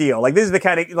my ideal. Like this is the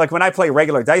kind of, like when I play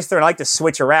regular Dice Throne, I like to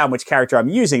switch around which character I'm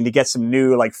using to get some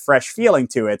new, like fresh feeling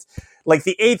to it. Like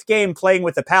the 8th game playing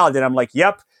with the Paladin, I'm like,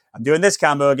 yep, I'm doing this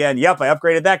combo again. Yep, I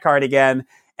upgraded that card again.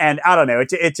 And I don't know,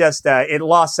 it just, it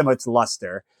lost some of its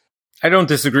luster. I don't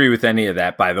disagree with any of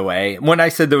that, by the way. When I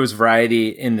said there was variety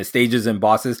in the stages and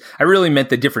bosses, I really meant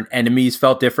the different enemies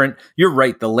felt different. You're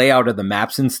right, the layout of the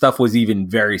maps and stuff was even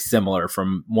very similar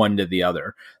from one to the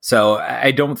other. So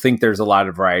I don't think there's a lot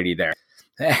of variety there.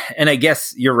 And I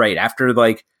guess you're right, after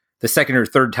like the second or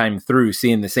third time through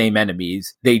seeing the same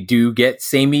enemies, they do get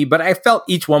samey, but I felt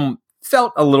each one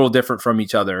felt a little different from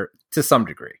each other to some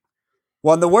degree.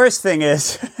 Well, and the worst thing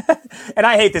is, and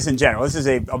I hate this in general, this is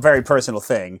a very personal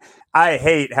thing. I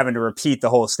hate having to repeat the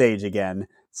whole stage again.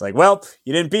 It's like, well,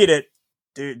 you didn't beat it.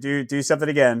 Do something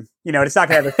again. It's not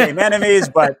going to have the same enemies,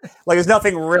 but like there's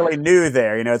nothing really new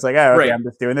there. It's like, oh, okay, right. I'm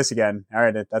just doing this again. All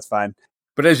right, that's fine.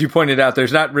 But as you pointed out,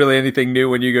 there's not really anything new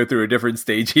when you go through a different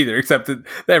stage either, except that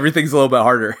everything's a little bit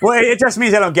harder. Well, it just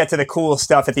means I don't get to the cool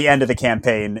stuff at the end of the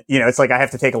campaign. It's like I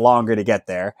have to take longer to get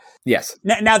there. Yes.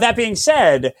 Now that being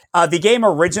said, the game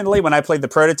originally, when I played the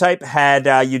prototype, had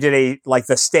you did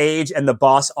the stage and the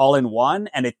boss all in one,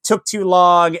 and it took too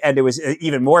long, and it was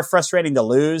even more frustrating to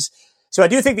lose. So I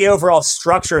do think the overall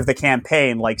structure of the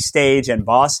campaign, like stage and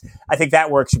boss, I think that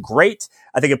works great.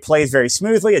 I think it plays very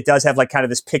smoothly. It does have like kind of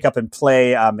this pick up and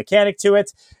play mechanic to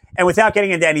it. And without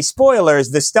getting into any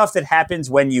spoilers, the stuff that happens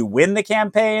when you win the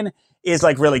campaign is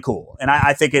like really cool. And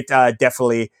I think it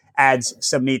definitely adds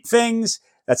some neat things.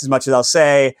 That's as much as I'll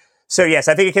say. So yes,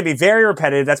 I think it can be very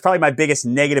repetitive. That's probably my biggest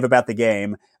negative about the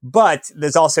game. But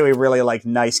there's also a really like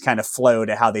nice kind of flow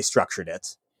to how they structured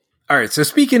it. All right, so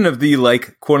speaking of the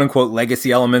like quote unquote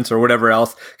legacy elements or whatever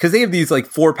else, because they have these like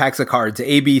 4 packs of cards,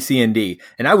 A, B, C, and D,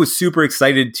 and I was super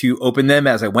excited to open them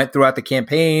as I went throughout the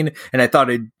campaign, and I thought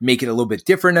it'd make it a little bit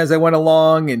different as I went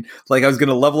along, and like I was going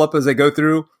to level up as I go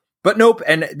through. But nope,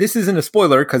 and this isn't a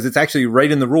spoiler because it's actually right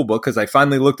in the rule book because I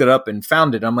finally looked it up and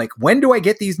found it. I'm like, when do I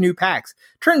get these new packs?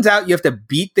 Turns out you have to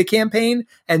beat the campaign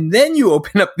and then you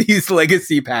open up these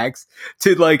legacy packs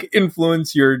to like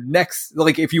influence your next,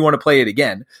 like if you want to play it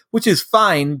again, which is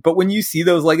fine. But when you see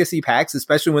those legacy packs,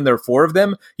 especially when there are 4 of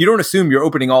them, you don't assume you're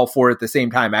opening all 4 at the same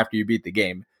time after you beat the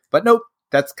game. But nope,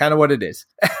 that's kind of what it is.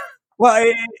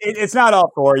 Well, it's not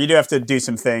all four. You do have to do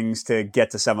some things to get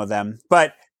to some of them.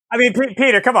 But, I mean,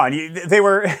 Peter, come on. They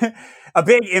were a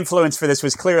big influence for this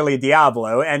was clearly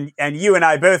Diablo. And you and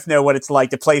I both know what it's like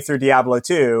to play through Diablo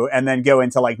 2 and then go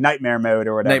into like nightmare mode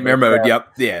or whatever. Nightmare mode, yep.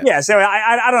 Yeah. Yeah, so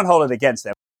I don't hold it against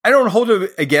them. I don't hold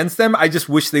it against them. I just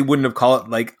wish they wouldn't have called it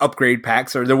like upgrade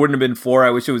packs, or there wouldn't have been 4.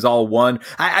 I wish it was all 1.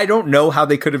 I don't know how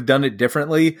they could have done it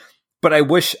differently, but I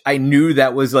wish I knew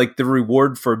that was like the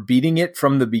reward for beating it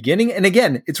from the beginning. And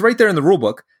again, it's right there in the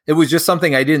rulebook. It was just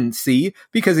something I didn't see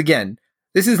because again,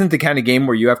 this isn't the kind of game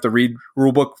where you have to read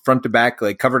rulebook front to back,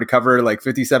 like cover to cover, like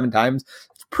 57 times.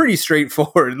 It's pretty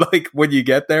straightforward, like when you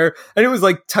get there. And it was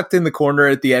like tucked in the corner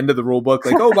at the end of the rulebook,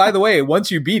 like, oh, by the way, once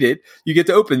you beat it, you get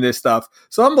to open this stuff.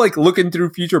 So I'm like looking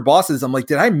through future bosses. I'm like,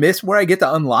 did I miss where I get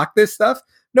to unlock this stuff?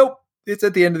 Nope. It's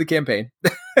at the end of the campaign.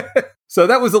 So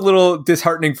that was a little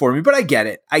disheartening for me, but I get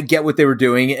it. I get what they were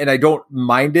doing and I don't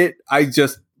mind it. I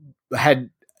just had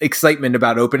excitement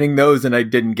about opening those and I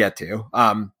didn't get to.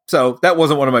 So that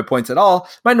wasn't one of my points at all.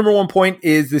 My number 1 point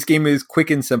is this game is quick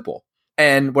and simple.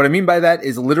 And what I mean by that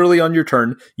is literally on your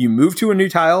turn, you move to a new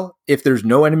tile if there's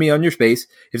no enemy on your space.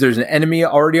 If there's an enemy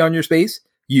already on your space,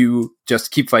 you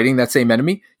just keep fighting that same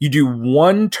enemy. You do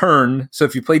 1 turn. So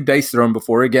if you played Dice Throne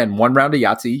before, again, 1 round of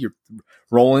Yahtzee, you're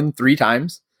rolling 3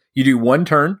 times. You do 1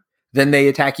 turn, then they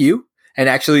attack you. And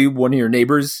actually, one of your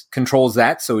neighbors controls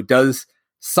that. So it does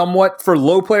somewhat for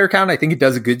low player count. I think it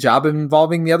does a good job of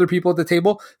involving the other people at the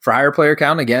table. For higher player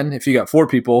count, again, if you got 4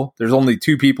 people, there's only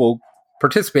 2 people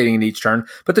participating in each turn.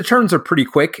 But the turns are pretty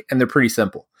quick and they're pretty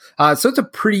simple. So it's a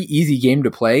pretty easy game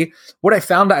to play. What I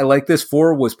found I liked this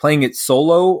for was playing it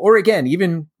solo or again,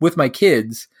 even with my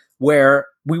kids, where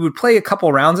we would play a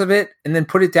couple rounds of it and then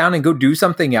put it down and go do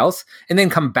something else and then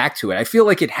come back to it. I feel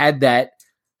like it had that,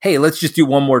 hey, let's just do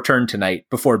 1 more turn tonight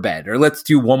before bed, or let's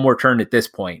do 1 more turn at this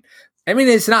point. I mean,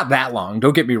 it's not that long.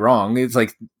 Don't get me wrong. It's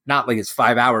like not like it's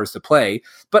 5 hours to play,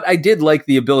 but I did like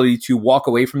the ability to walk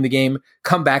away from the game,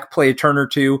 come back, play a turn or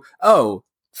two. Oh,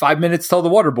 5 minutes till the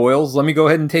water boils. Let me go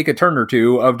ahead and take a turn or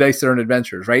two of Dice Throne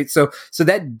Adventures, right? So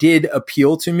that did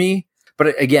appeal to me.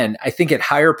 But again, I think at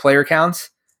higher player counts,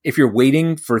 if you're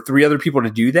waiting for 3 other people to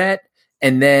do that,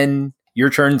 and then your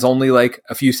turn's only like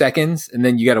a few seconds, and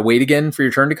then you got to wait again for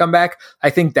your turn to come back, I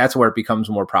think that's where it becomes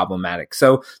more problematic.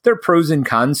 So there are pros and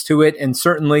cons to it. And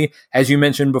certainly, as you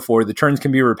mentioned before, the turns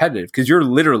can be repetitive because you're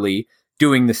literally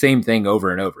doing the same thing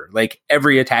over and over. Like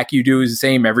every attack you do is the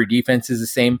same. Every defense is the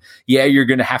same. Yeah, you're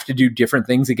going to have to do different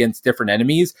things against different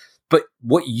enemies, but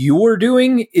what you're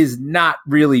doing is not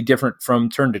really different from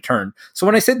turn to turn. So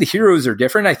when I said the heroes are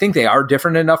different, I think they are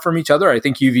different enough from each other. I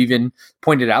think you've even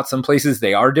pointed out some places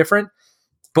they are different,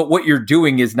 but what you're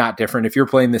doing is not different if you're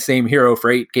playing the same hero for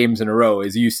 8 games in a row,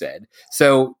 as you said.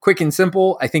 So quick and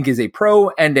simple, I think, is a pro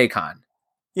and a con.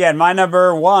 Yeah, and my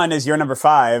number 1 is your number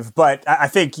 5, but I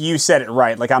think you said it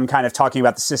right. Like I'm kind of talking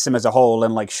about the system as a whole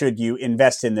and like, should you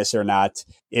invest in this or not?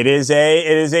 It is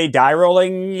a die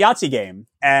rolling Yahtzee game.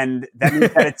 And that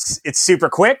means that it's super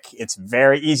quick. It's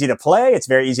very easy to play. It's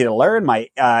very easy to learn. My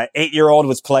 8-year-old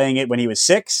was playing it when he was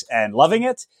 6 and loving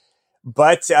it.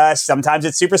 But sometimes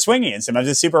it's super swingy and sometimes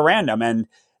it's super random. And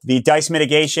the dice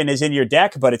mitigation is in your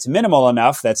deck, but it's minimal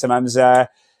enough that sometimes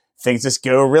things just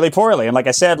go really poorly. And like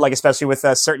I said, like especially with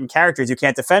certain characters you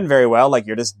can't defend very well, like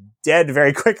you're just dead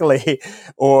very quickly,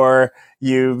 or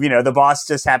the boss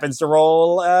just happens to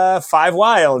roll 5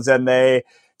 wilds and they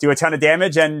do a ton of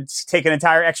damage and take an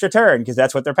entire extra turn because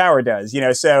that's what their power does.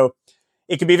 So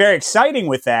it can be very exciting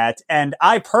with that. And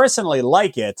I personally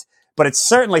like it, but it's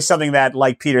certainly something that,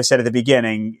 like Peter said at the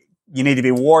beginning, you need to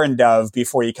be warned of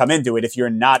before you come into it if you're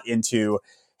not into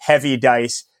heavy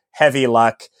dice, heavy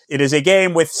luck. It is a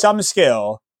game with some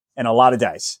skill and a lot of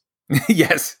dice.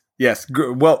 Yes.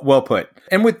 Well put.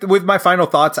 And with my final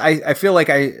thoughts, I feel like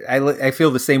I feel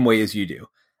the same way as you do.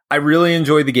 I really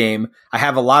enjoy the game. I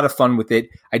have a lot of fun with it.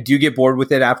 I do get bored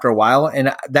with it after a while,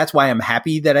 and that's why I'm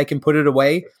happy that I can put it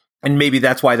away. And maybe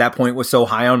that's why that point was so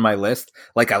high on my list.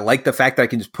 Like, I like the fact that I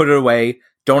can just put it away,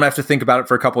 don't have to think about it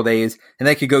for a couple of days, and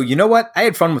I could go, you know what? I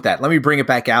had fun with that. Let me bring it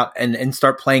back out and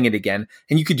start playing it again.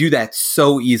 And you could do that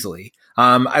so easily.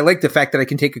 I like the fact that I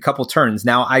can take a couple turns.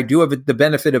 Now, I do have the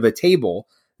benefit of a table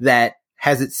that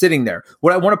has it sitting there.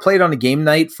 Would I want to play it on a game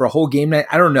night for a whole game night?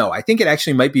 I don't know. I think it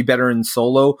actually might be better in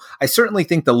solo. I certainly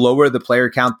think the lower the player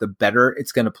count, the better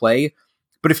it's going to play.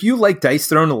 But if you like Dice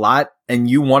Throne a lot and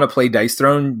you want to play Dice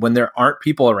Throne when there aren't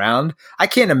people around, I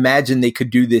can't imagine they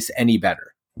could do this any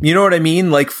better. You know what I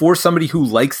mean? Like, for somebody who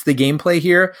likes the gameplay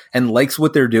here and likes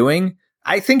what they're doing,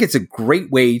 I think it's a great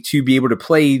way to be able to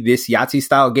play this Yahtzee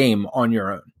style game on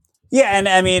your own. Yeah, and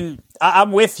I mean,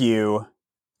 I'm with you.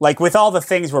 like with all the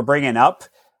things we're bringing up,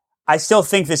 I still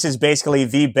think this is basically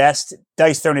the best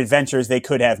Dice Throne Adventures they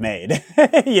could have made.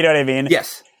 You know what I mean?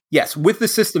 Yes, with the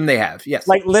system they have, yes.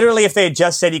 Like literally if they had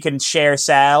just said you can share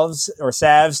salves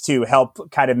to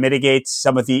help kind of mitigate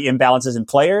some of the imbalances in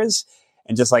players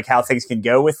and just like how things can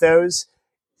go with those.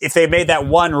 If they made that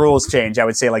one rules change, I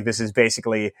would say like this is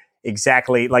basically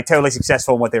exactly like totally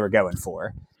successful in what they were going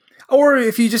for. Or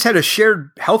if you just had a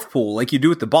shared health pool like you do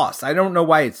with the boss. I don't know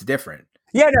why it's different.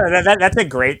 Yeah, no, that's a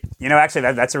great, actually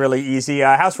that's a really easy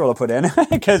house rule to put in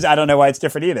because I don't know why it's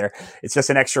different either. It's just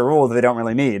an extra rule that they don't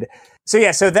really need. So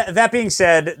yeah, so that being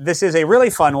said, this is a really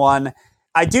fun one.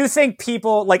 I do think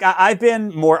people, like I've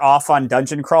been more off on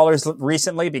dungeon crawlers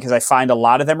recently because I find a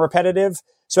lot of them repetitive.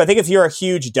 So I think if you're a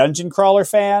huge dungeon crawler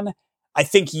fan, I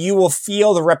think you will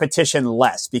feel the repetition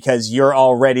less because you're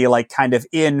already like kind of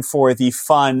in for the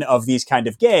fun of these kind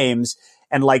of games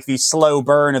and like the slow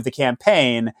burn of the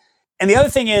campaign. And the other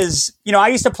thing is, I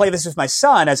used to play this with my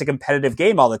son as a competitive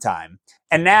game all the time.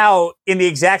 And now in the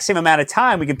exact same amount of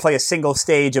time, we can play a single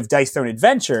stage of Dice Throne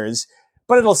Adventures,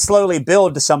 but it'll slowly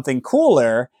build to something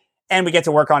cooler and we get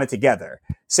to work on it together.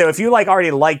 So if you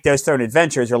already like Dice Throne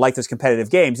Adventures or like those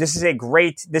competitive games, this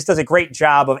does a great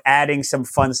job of adding some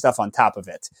fun stuff on top of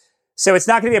it. So it's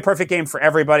not going to be a perfect game for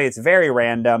everybody. It's very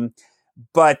random,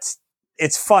 but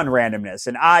it's fun randomness,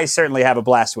 and I certainly have a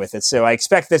blast with it. So I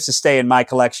expect this to stay in my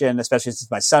collection, especially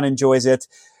since my son enjoys it.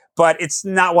 But it's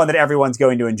not one that everyone's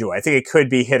going to enjoy. I think it could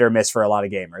be hit or miss for a lot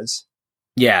of gamers.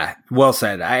 Yeah, well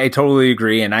said. I totally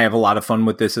agree, and I have a lot of fun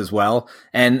with this as well.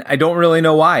 And I don't really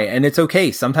know why, and it's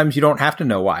okay. Sometimes you don't have to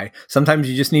know why. Sometimes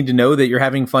you just need to know that you're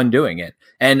having fun doing it.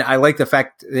 And I like the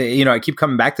fact, I keep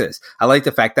coming back to this. I like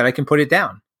the fact that I can put it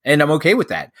down. And I'm okay with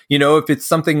that. If it's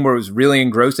something where it was really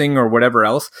engrossing or whatever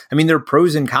else, there are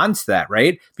pros and cons to that,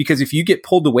 right? Because if you get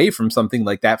pulled away from something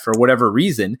like that for whatever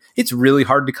reason, it's really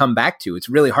hard to come back to. It's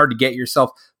really hard to get yourself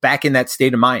back in that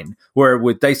state of mind, where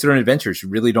with Dice Throne Adventures, you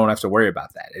really don't have to worry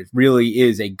about that. It really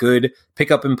is a good pick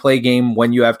up and play game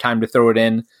when you have time to throw it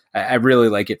in. I really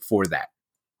like it for that.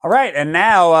 All right, and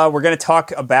now we're going to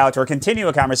talk about or continue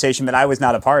a conversation that I was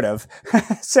not a part of.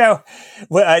 So,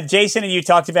 Jason and you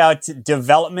talked about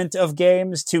development of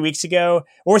games 2 weeks ago.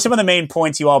 What were some of the main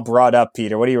points you all brought up,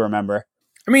 Peter? What do you remember?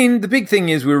 The big thing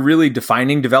is we're really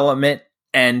defining development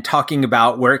and talking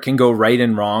about where it can go right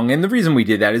and wrong. And the reason we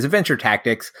did that is Adventure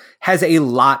Tactics has a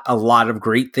lot of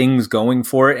great things going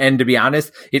for it. And to be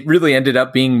honest, it really ended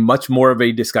up being much more of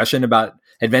a discussion about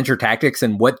Adventure Tactics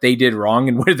and what they did wrong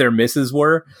and where their misses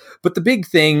were. But the big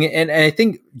thing, and I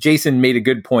think Jason made a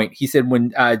good point. He said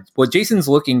what Jason's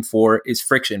looking for is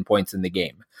friction points in the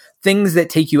game. Things that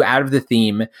take you out of the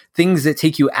theme, things that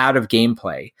take you out of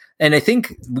gameplay. And I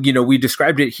think, we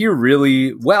described it here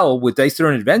really well with Dice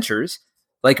Throne Adventures.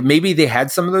 Like maybe they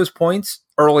had some of those points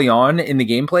early on in the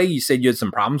gameplay. You said you had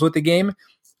some problems with the game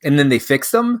and then they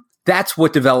fixed them. That's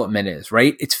what development is,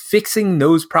 right? It's fixing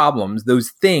those problems,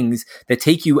 those things that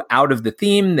take you out of the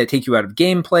theme, that take you out of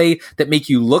gameplay, that make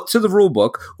you look to the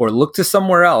rulebook or look to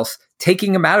somewhere else,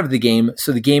 taking them out of the game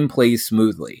so the game plays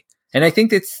smoothly. And I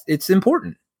think it's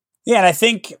important. Yeah, and I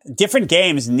think different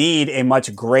games need a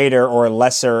much greater or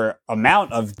lesser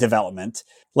amount of development.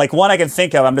 Like one I can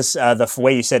think of, the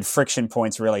way you said friction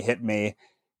points really hit me.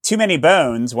 Too Many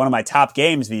Bones, one of my top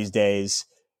games these days,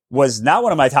 was not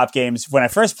one of my top games when I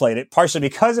first played it, partially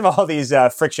because of all these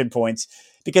friction points,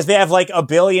 because they have like a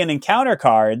billion encounter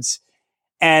cards,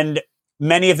 and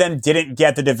many of them didn't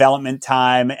get the development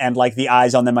time and like the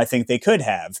eyes on them I think they could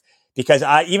have. Because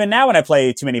even now when I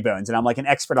play Too Many Bones and I'm like an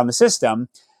expert on the system,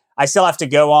 I still have to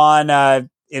go on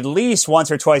at least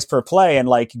once or twice per play and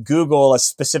like Google a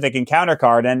specific encounter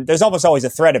card, and there's almost always a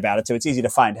thread about it, so it's easy to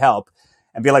find help.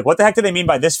 And be like, what the heck do they mean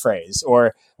by this phrase?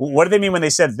 Or what do they mean when they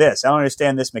said this? I don't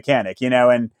understand this mechanic,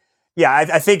 And yeah,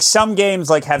 I think some games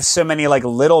like have so many like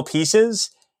little pieces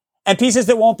and pieces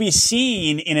that won't be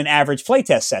seen in an average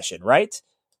playtest session, right?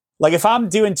 Like if I'm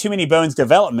doing Too Many Bones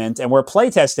development and we're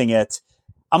playtesting it,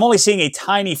 I'm only seeing a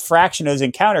tiny fraction of those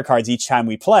encounter cards each time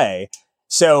we play.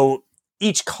 So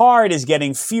each card is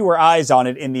getting fewer eyes on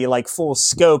it in the like full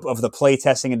scope of the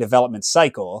playtesting and development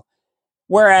cycle.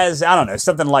 Whereas, I don't know,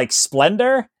 something like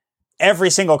Splendor, every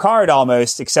single card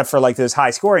almost, except for like those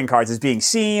high scoring cards, is being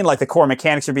seen, like the core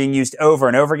mechanics are being used over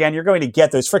and over again. You're going to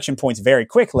get those friction points very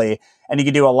quickly, and you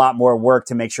can do a lot more work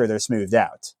to make sure they're smoothed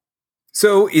out.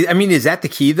 So, is that the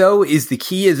key though? Is the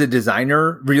key as a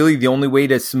designer really the only way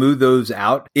to smooth those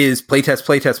out is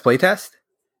playtest?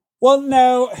 Well,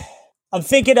 no. I'm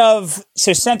thinking of,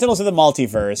 Sentinels of the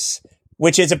Multiverse,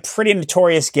 which is a pretty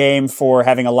notorious game for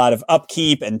having a lot of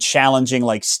upkeep and challenging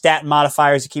like stat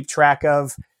modifiers to keep track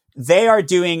of. they are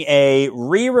doing a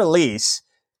re-release,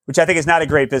 which I think is not a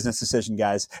great business decision,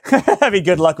 guys. I mean,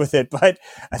 good luck with it, but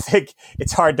I think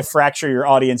it's hard to fracture your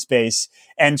audience base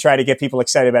and try to get people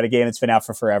excited about a game that's been out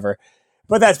for forever.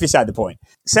 But that's beside the point.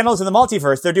 Sentinels in the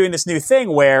Multiverse, they're doing this new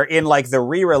thing where in like the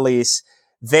re-release,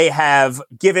 they have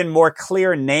given more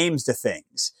clear names to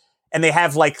things and they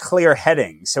have like clear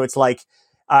headings. So it's like,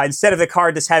 instead of the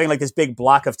card just having like this big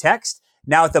block of text,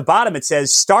 now at the bottom it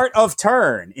says start of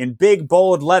turn in big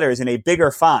bold letters in a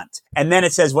bigger font. And then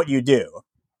it says what you do.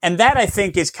 And that I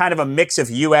think is kind of a mix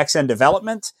of UX and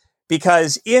development,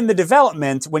 because in the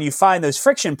development, when you find those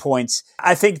friction points,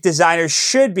 I think designers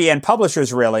should be, and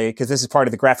publishers really, because this is part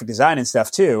of the graphic design and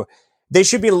stuff too, they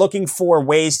should be looking for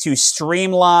ways to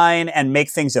streamline and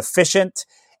make things efficient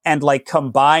and like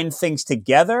combine things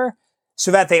together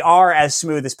so that they are as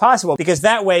smooth as possible. Because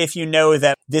that way, if you know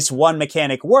that this one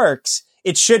mechanic works,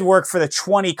 it should work for the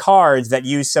 20 cards that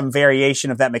use some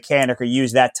variation of that mechanic or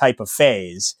use that type of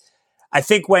phase. I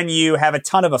think when you have a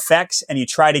ton of effects and you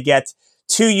try to get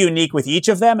too unique with each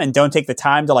of them and don't take the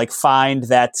time to like find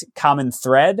that common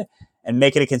thread and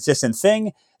make it a consistent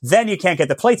thing, then you can't get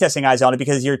the playtesting eyes on it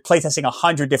because you're playtesting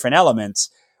 100 different elements.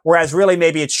 Whereas really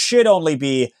maybe it should only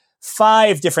be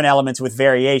 5 different elements with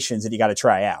variations that you got to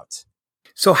try out.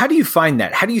 So how do you find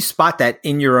that? How do you spot that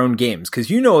in your own games? Because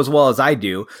you know as well as I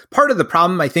do, part of the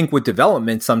problem I think with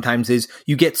development sometimes is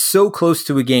you get so close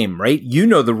to a game, right? You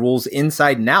know the rules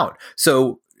inside and out.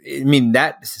 So, I mean,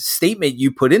 that statement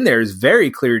you put in there is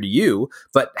very clear to you,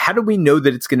 but how do we know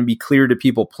that it's going to be clear to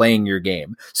people playing your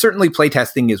game? Certainly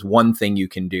playtesting is one thing you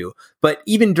can do, but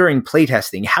even during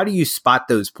playtesting, how do you spot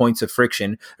those points of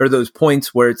friction or those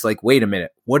points where it's like, wait a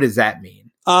minute, what does that mean?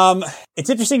 It's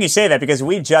interesting you say that because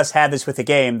we just had this with a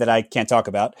game that I can't talk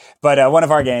about, but one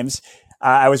of our games,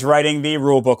 I was writing the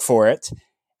rule book for it.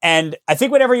 And I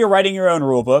think whenever you're writing your own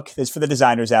rule book, this is for the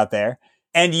designers out there,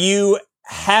 and you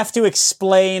have to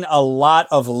explain a lot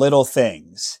of little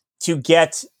things to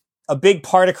get a big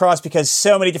part across because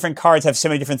so many different cards have so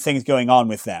many different things going on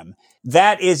with them.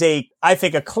 That is I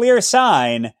think, a clear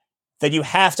sign that you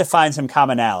have to find some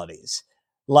commonalities.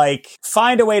 Like,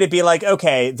 find a way to be like,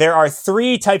 okay, there are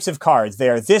 3 types of cards. They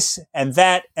are this and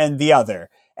that and the other.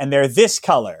 And they're this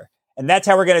color. And that's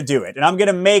how we're going to do it. And I'm going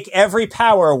to make every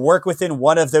power work within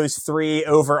one of those 3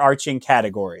 overarching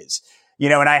categories. You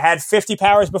know, and I had 50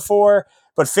 powers before,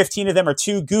 but 15 of them are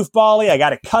too goofbally. I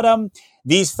got to cut them.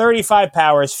 These 35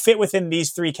 powers fit within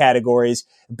these 3 categories.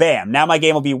 Bam. Now my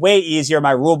game will be way easier.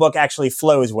 My rulebook actually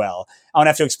flows well. I don't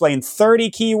have to explain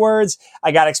 30 keywords.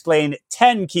 I got to explain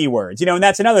 10 keywords. You know, and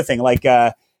that's another thing. Like,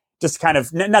 just kind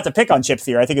of, not to pick on Chip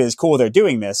Theory. I think it is cool they're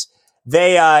doing this.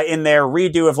 They, in their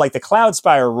redo of like the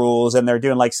Cloudspire rules, and they're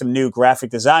doing like some new graphic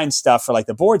design stuff for like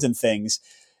the boards and things,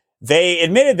 they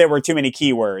admitted there were too many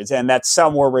keywords and that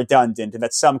some were redundant and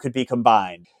that some could be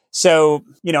combined. So,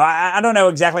 you know, I don't know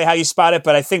exactly how you spot it,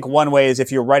 but I think one way is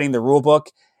if you're writing the rule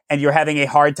book and you're having a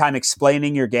hard time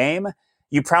explaining your game,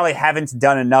 you probably haven't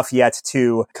done enough yet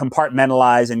to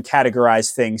compartmentalize and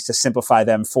categorize things to simplify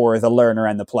them for the learner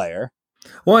and the player.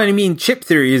 Well, and I mean, Chip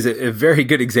Theory is a very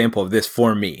good example of this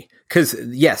for me. Because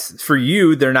yes, for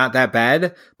you, they're not that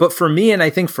bad. But for me, and I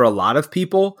think for a lot of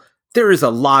people, there is a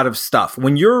lot of stuff.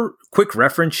 When your quick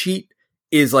reference sheet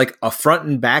is like a front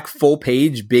and back full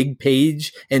page, big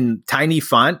page, and tiny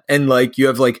font, and like you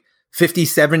have like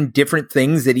 57 different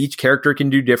things that each character can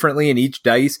do differently in each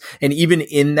dice, and even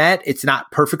in that, it's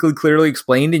not perfectly clearly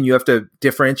explained and you have to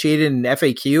differentiate it in an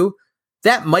FAQ,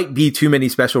 that might be too many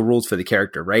special rules for the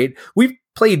character, right? We've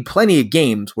played plenty of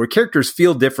games where characters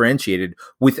feel differentiated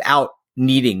without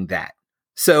needing that.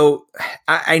 So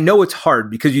I know it's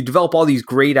hard because you develop all these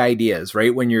great ideas,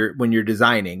 right? When you're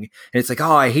designing, and it's like,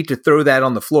 oh, I hate to throw that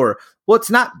on the floor. Well,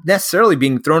 it's not necessarily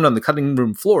being thrown on the cutting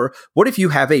room floor. What if you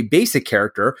have a basic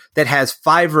character that has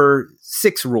 5 or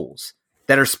 6 rules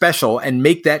that are special and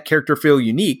make that character feel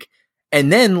unique?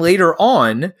 And then later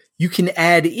on, you can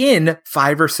add in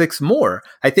 5 or 6 more.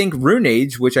 I think Rune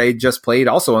Age, which I just played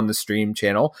also on the stream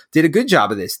channel, did a good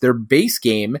job of this. Their base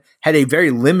game had a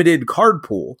very limited card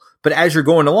pool. But as you're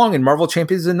going along, and Marvel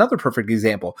Champions is another perfect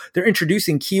example, they're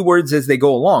introducing keywords as they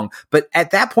go along. But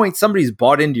at that point, somebody's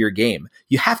bought into your game.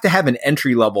 You have to have an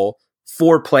entry level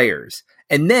for players.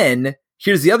 And then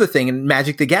here's the other thing, and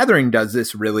Magic the Gathering does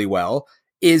this really well,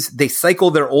 is they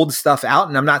cycle their old stuff out.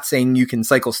 And I'm not saying you can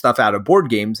cycle stuff out of board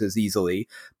games as easily,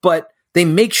 but they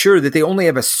make sure that they only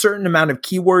have a certain amount of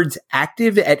keywords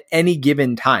active at any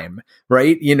given time,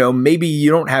 right? You know, maybe you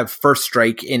don't have First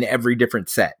Strike in every different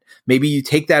set. Maybe you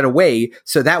take that away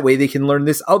so that way they can learn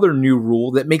this other new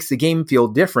rule that makes the game feel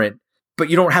different. but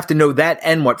you don't have to know that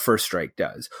and what First Strike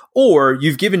does. Or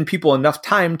you've given people enough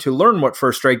time to learn what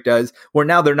First Strike does, where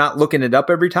now they're not looking it up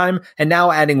every time, and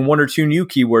now adding 1 or 2 new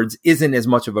keywords isn't as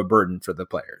much of a burden for the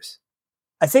players.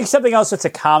 I think something else that's a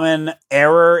common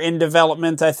error in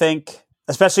development, I think,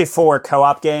 especially for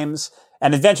co-op games,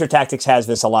 and Adventure Tactics has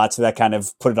this a lot, so that kind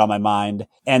of put it on my mind,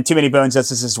 and Too Many Bones does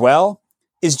this as well,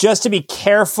 is just to be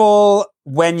careful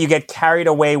when you get carried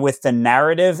away with the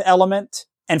narrative element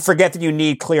and forget that you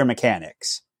need clear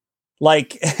mechanics.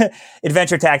 Like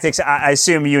Adventure Tactics, I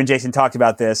assume you and Jason talked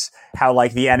about this, how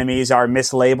like the enemies are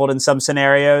mislabeled in some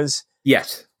scenarios.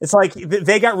 Yes. It's like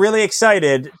they got really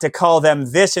excited to call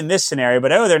them this in this scenario, but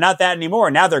they're not that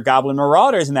anymore. Now they're Goblin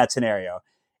Marauders in that scenario.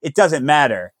 It doesn't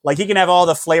matter. Like you can have all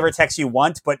the flavor text you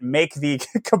want, but make the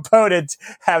component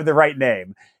have the right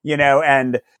name,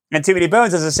 and Too Many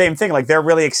Bones is the same thing. Like they're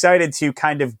really excited to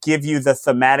kind of give you the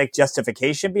thematic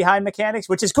justification behind mechanics,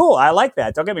 which is cool. I like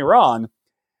that. Don't get me wrong.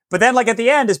 But then like at the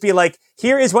end, just be like,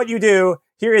 here is what you do.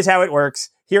 Here is how it works.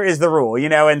 Here is the rule,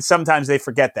 and sometimes they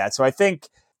forget that. So I think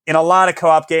in a lot of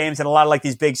co-op games and a lot of like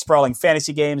these big sprawling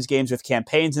fantasy games with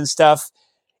campaigns and stuff,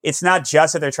 it's not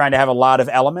just that they're trying to have a lot of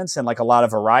elements and like a lot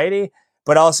of variety,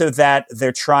 but also that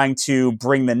they're trying to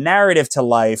bring the narrative to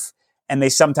life. And they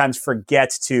sometimes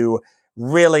forget to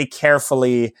really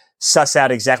carefully suss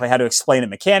out exactly how to explain it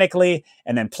mechanically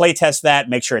and then play test that,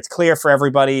 make sure it's clear for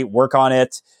everybody, work on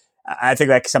it. I think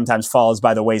that sometimes falls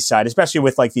by the wayside, especially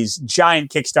with like these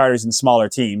giant Kickstarters and smaller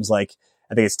teams. Like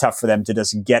I think it's tough for them to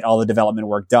just get all the development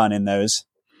work done in those.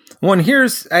 Well, and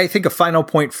here's, I think, a final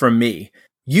point from me.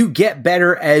 You get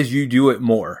better as you do it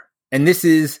more. And this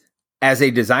is, as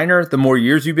a designer, the more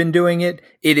years you've been doing it,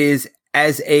 it is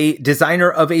as a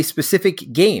designer of a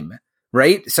specific game,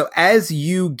 right? So as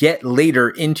you get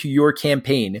later into your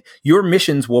campaign, your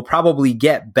missions will probably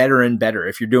get better and better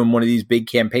if you're doing one of these big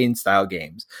campaign style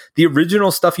games. The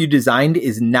original stuff you designed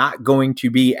is not going to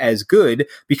be as good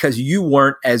because you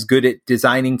weren't as good at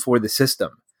designing for the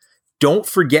system. Don't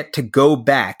forget to go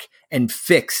back and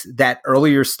fix that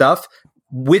earlier stuff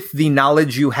with the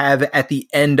knowledge you have at the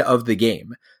end of the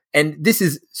game. And this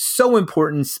is so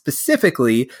important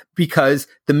specifically because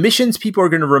the missions people are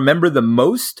going to remember the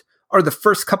most are the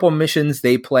first couple of missions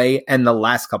they play and the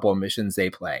last couple of missions they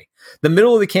play. The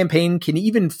middle of the campaign can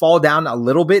even fall down a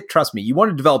little bit. Trust me, you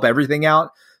want to develop everything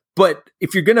out. But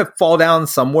if you're going to fall down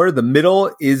somewhere, the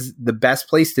middle is the best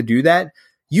place to do that.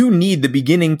 You need the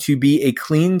beginning to be a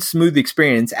clean, smooth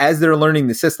experience as they're learning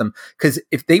the system. Because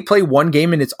if they play one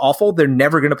game and it's awful, they're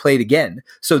never going to play it again.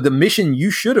 So the mission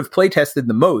you should have play tested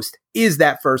the most is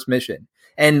that first mission.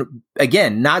 And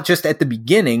again, not just at the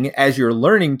beginning as you're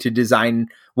learning to design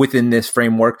within this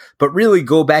framework, but really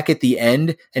go back at the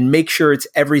end and make sure it's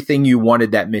everything you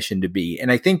wanted that mission to be. And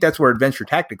I think that's where Adventure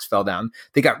Tactics fell down.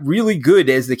 They got really good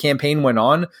as the campaign went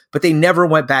on, but they never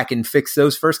went back and fixed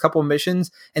those first couple of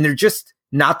missions. And they're just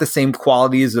not the same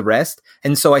quality as the rest.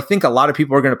 And so I think a lot of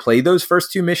people are going to play those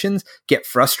first 2 missions, get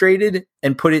frustrated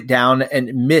and put it down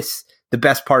and miss the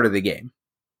best part of the game.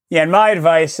 Yeah, and my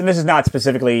advice, and this is not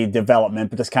specifically development,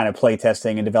 but just kind of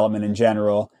playtesting and development in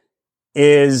general,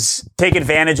 is take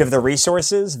advantage of the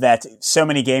resources that so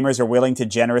many gamers are willing to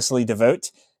generously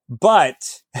devote.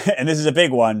 But, and this is a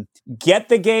big one, get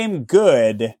the game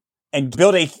good and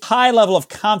build a high level of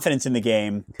confidence in the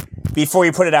game before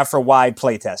you put it out for wide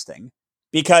playtesting.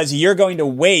 Because you're going to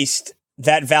waste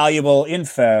that valuable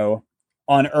info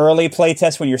on early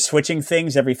playtests when you're switching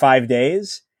things every 5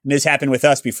 days. And this happened with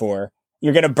us before.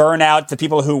 You're going to burn out the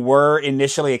people who were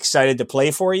initially excited to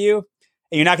play for you.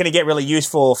 And you're not going to get really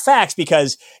useful facts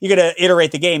because you're going to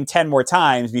iterate the game 10 more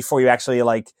times before you actually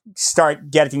like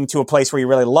start getting to a place where you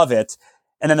really love it.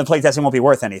 And then the playtesting won't be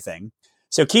worth anything.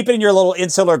 So keep it in your little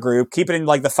insular group. Keep it in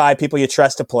like the 5 people you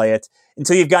trust to play it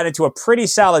until you've gotten into a pretty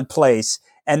solid place.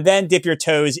 And then dip your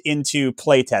toes into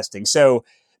playtesting. So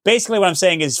basically what I'm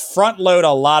saying is front load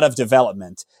a lot of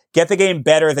development. Get the game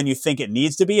better than you think it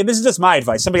needs to be. And this is just my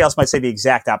advice. Somebody else might say the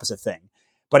exact opposite thing.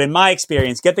 But in my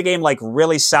experience, get the game like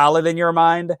really solid in your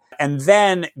mind and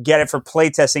then get it for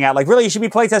playtesting out. Like really, you should be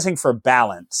playtesting for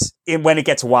balance when it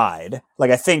gets wide.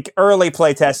 Like I think early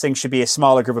playtesting should be a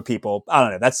smaller group of people. I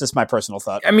don't know. That's just my personal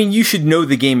thought. I mean, you should know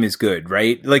the game is good,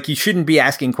 right? Like you shouldn't be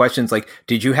asking questions like,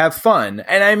 did you have fun?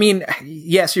 And I mean,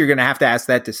 yes, you're going to have to ask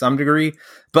that to some degree,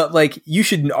 but like you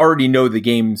should already know the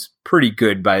game's pretty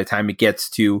good by the time it gets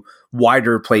to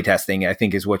wider playtesting, I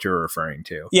think is what you're referring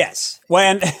to. Yes.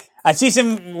 When I see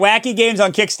some wacky games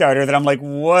on Kickstarter that I'm like,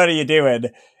 what are you doing?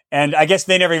 And I guess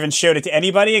they never even showed it to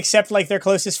anybody except like their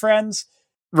closest friends.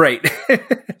 Right.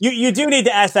 You do need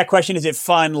to ask that question. Is it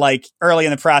fun like early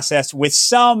in the process with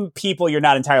some people you're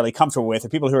not entirely comfortable with or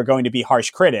people who are going to be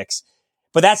harsh critics?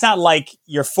 but that's not like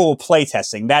your full play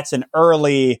testing. That's an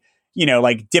early,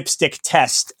 like dipstick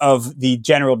test of the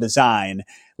general design.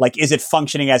 Like, is it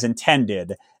functioning as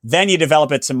intended? Then you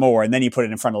develop it some more, and then you put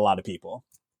it in front of a lot of people.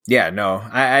 Yeah, no,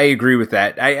 I agree with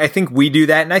that. I think we do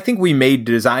that, and I think we may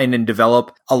design and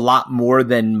develop a lot more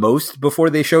than most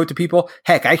before they show it to people.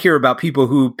 Heck, I hear about people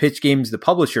who pitch games to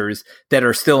publishers that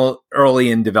are still early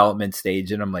in development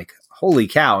stage, and I'm like, holy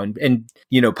cow. And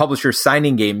publishers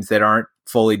signing games that aren't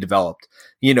fully developed,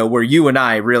 where you and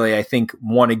I really, I think,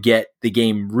 want to get the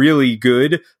game really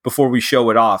good before we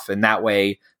show it off. And that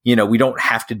way, we don't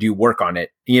have to do work on it,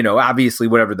 obviously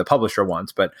whatever the publisher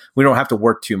wants, but we don't have to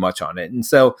work too much on it. And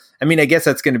so, I mean, I guess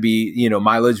that's going to be,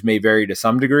 mileage may vary to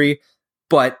some degree,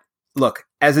 but look,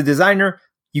 as a designer,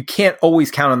 you can't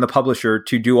always count on the publisher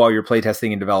to do all your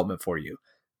playtesting and development for you.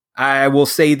 I will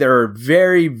say there are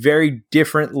very, very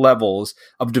different levels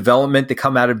of development that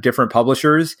come out of different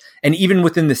publishers. And even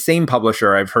within the same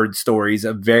publisher, I've heard stories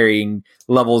of varying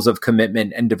levels of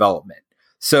commitment and development.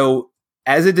 So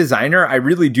as a designer, I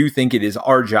really do think it is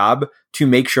our job to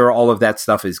make sure all of that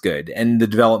stuff is good and the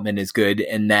development is good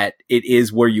and that it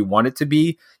is where you want it to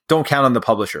be. Don't count on the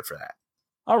publisher for that.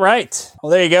 All right.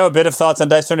 Well, there you go. A bit of thoughts on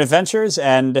Dice Tournament Adventures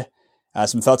and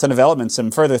some thoughts on development,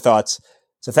 some further thoughts.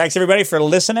 So thanks, everybody, for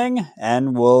listening,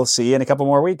 and we'll see you in a couple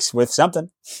more weeks with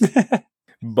something.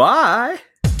 Bye.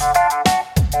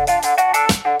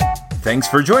 Thanks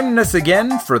for joining us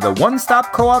again for the One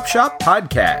Stop Co-op Shop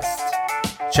podcast.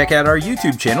 Check out our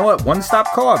YouTube channel at One Stop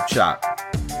Co-op Shop.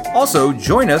 Also,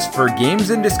 join us for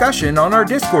games and discussion on our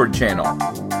Discord channel.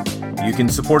 You can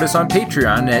support us on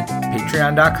Patreon at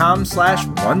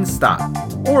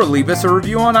patreon.com/onestop or leave us a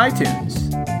review on iTunes.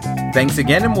 Thanks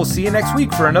again, and we'll see you next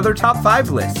week for another Top 5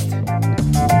 list.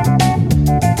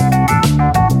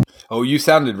 Oh, you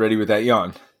sounded ready with that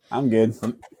yawn. I'm good.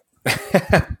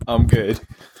 I'm good.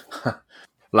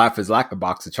 Life is like a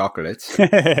box of chocolates.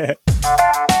 But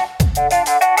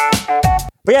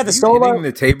yeah, the solo... hitting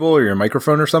the table or your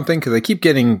microphone or something? Because I keep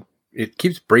getting... It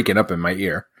keeps breaking up in my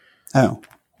ear. Oh.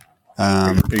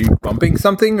 Are you bumping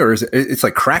something? Or is it's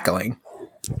like crackling?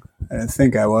 I didn't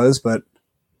think I was, but...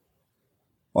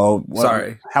 Well,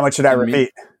 sorry. How much should I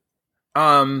repeat?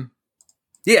 Yeah,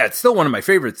 it's still one of my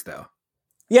favorites, though.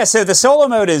 Yeah, so the solo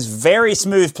mode is very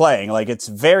smooth playing. Like, it's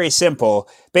very simple.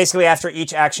 Basically, after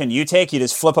each action you take, you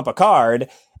just flip up a card,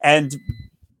 and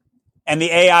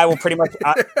the AI will pretty much...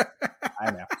 I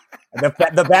know.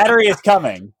 The battery is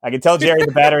coming. I can tell Jerry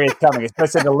the battery is coming. It's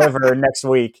supposed to deliver next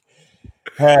week.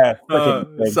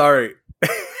 Sorry.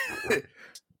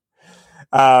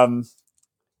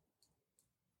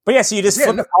 But yeah, so you just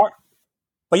flip the card.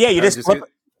 But yeah, you just flip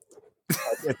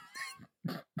it.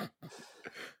 But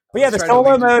yeah, the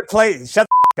solo mode play. Shut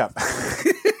the up.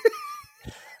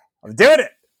 I'm doing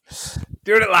it.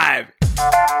 Doing it live.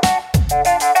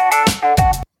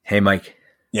 Hey, Mike.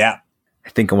 Yeah.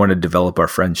 I think I want to develop our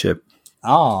friendship.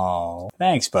 Oh,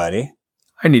 thanks, buddy.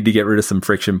 I need to get rid of some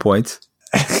friction points.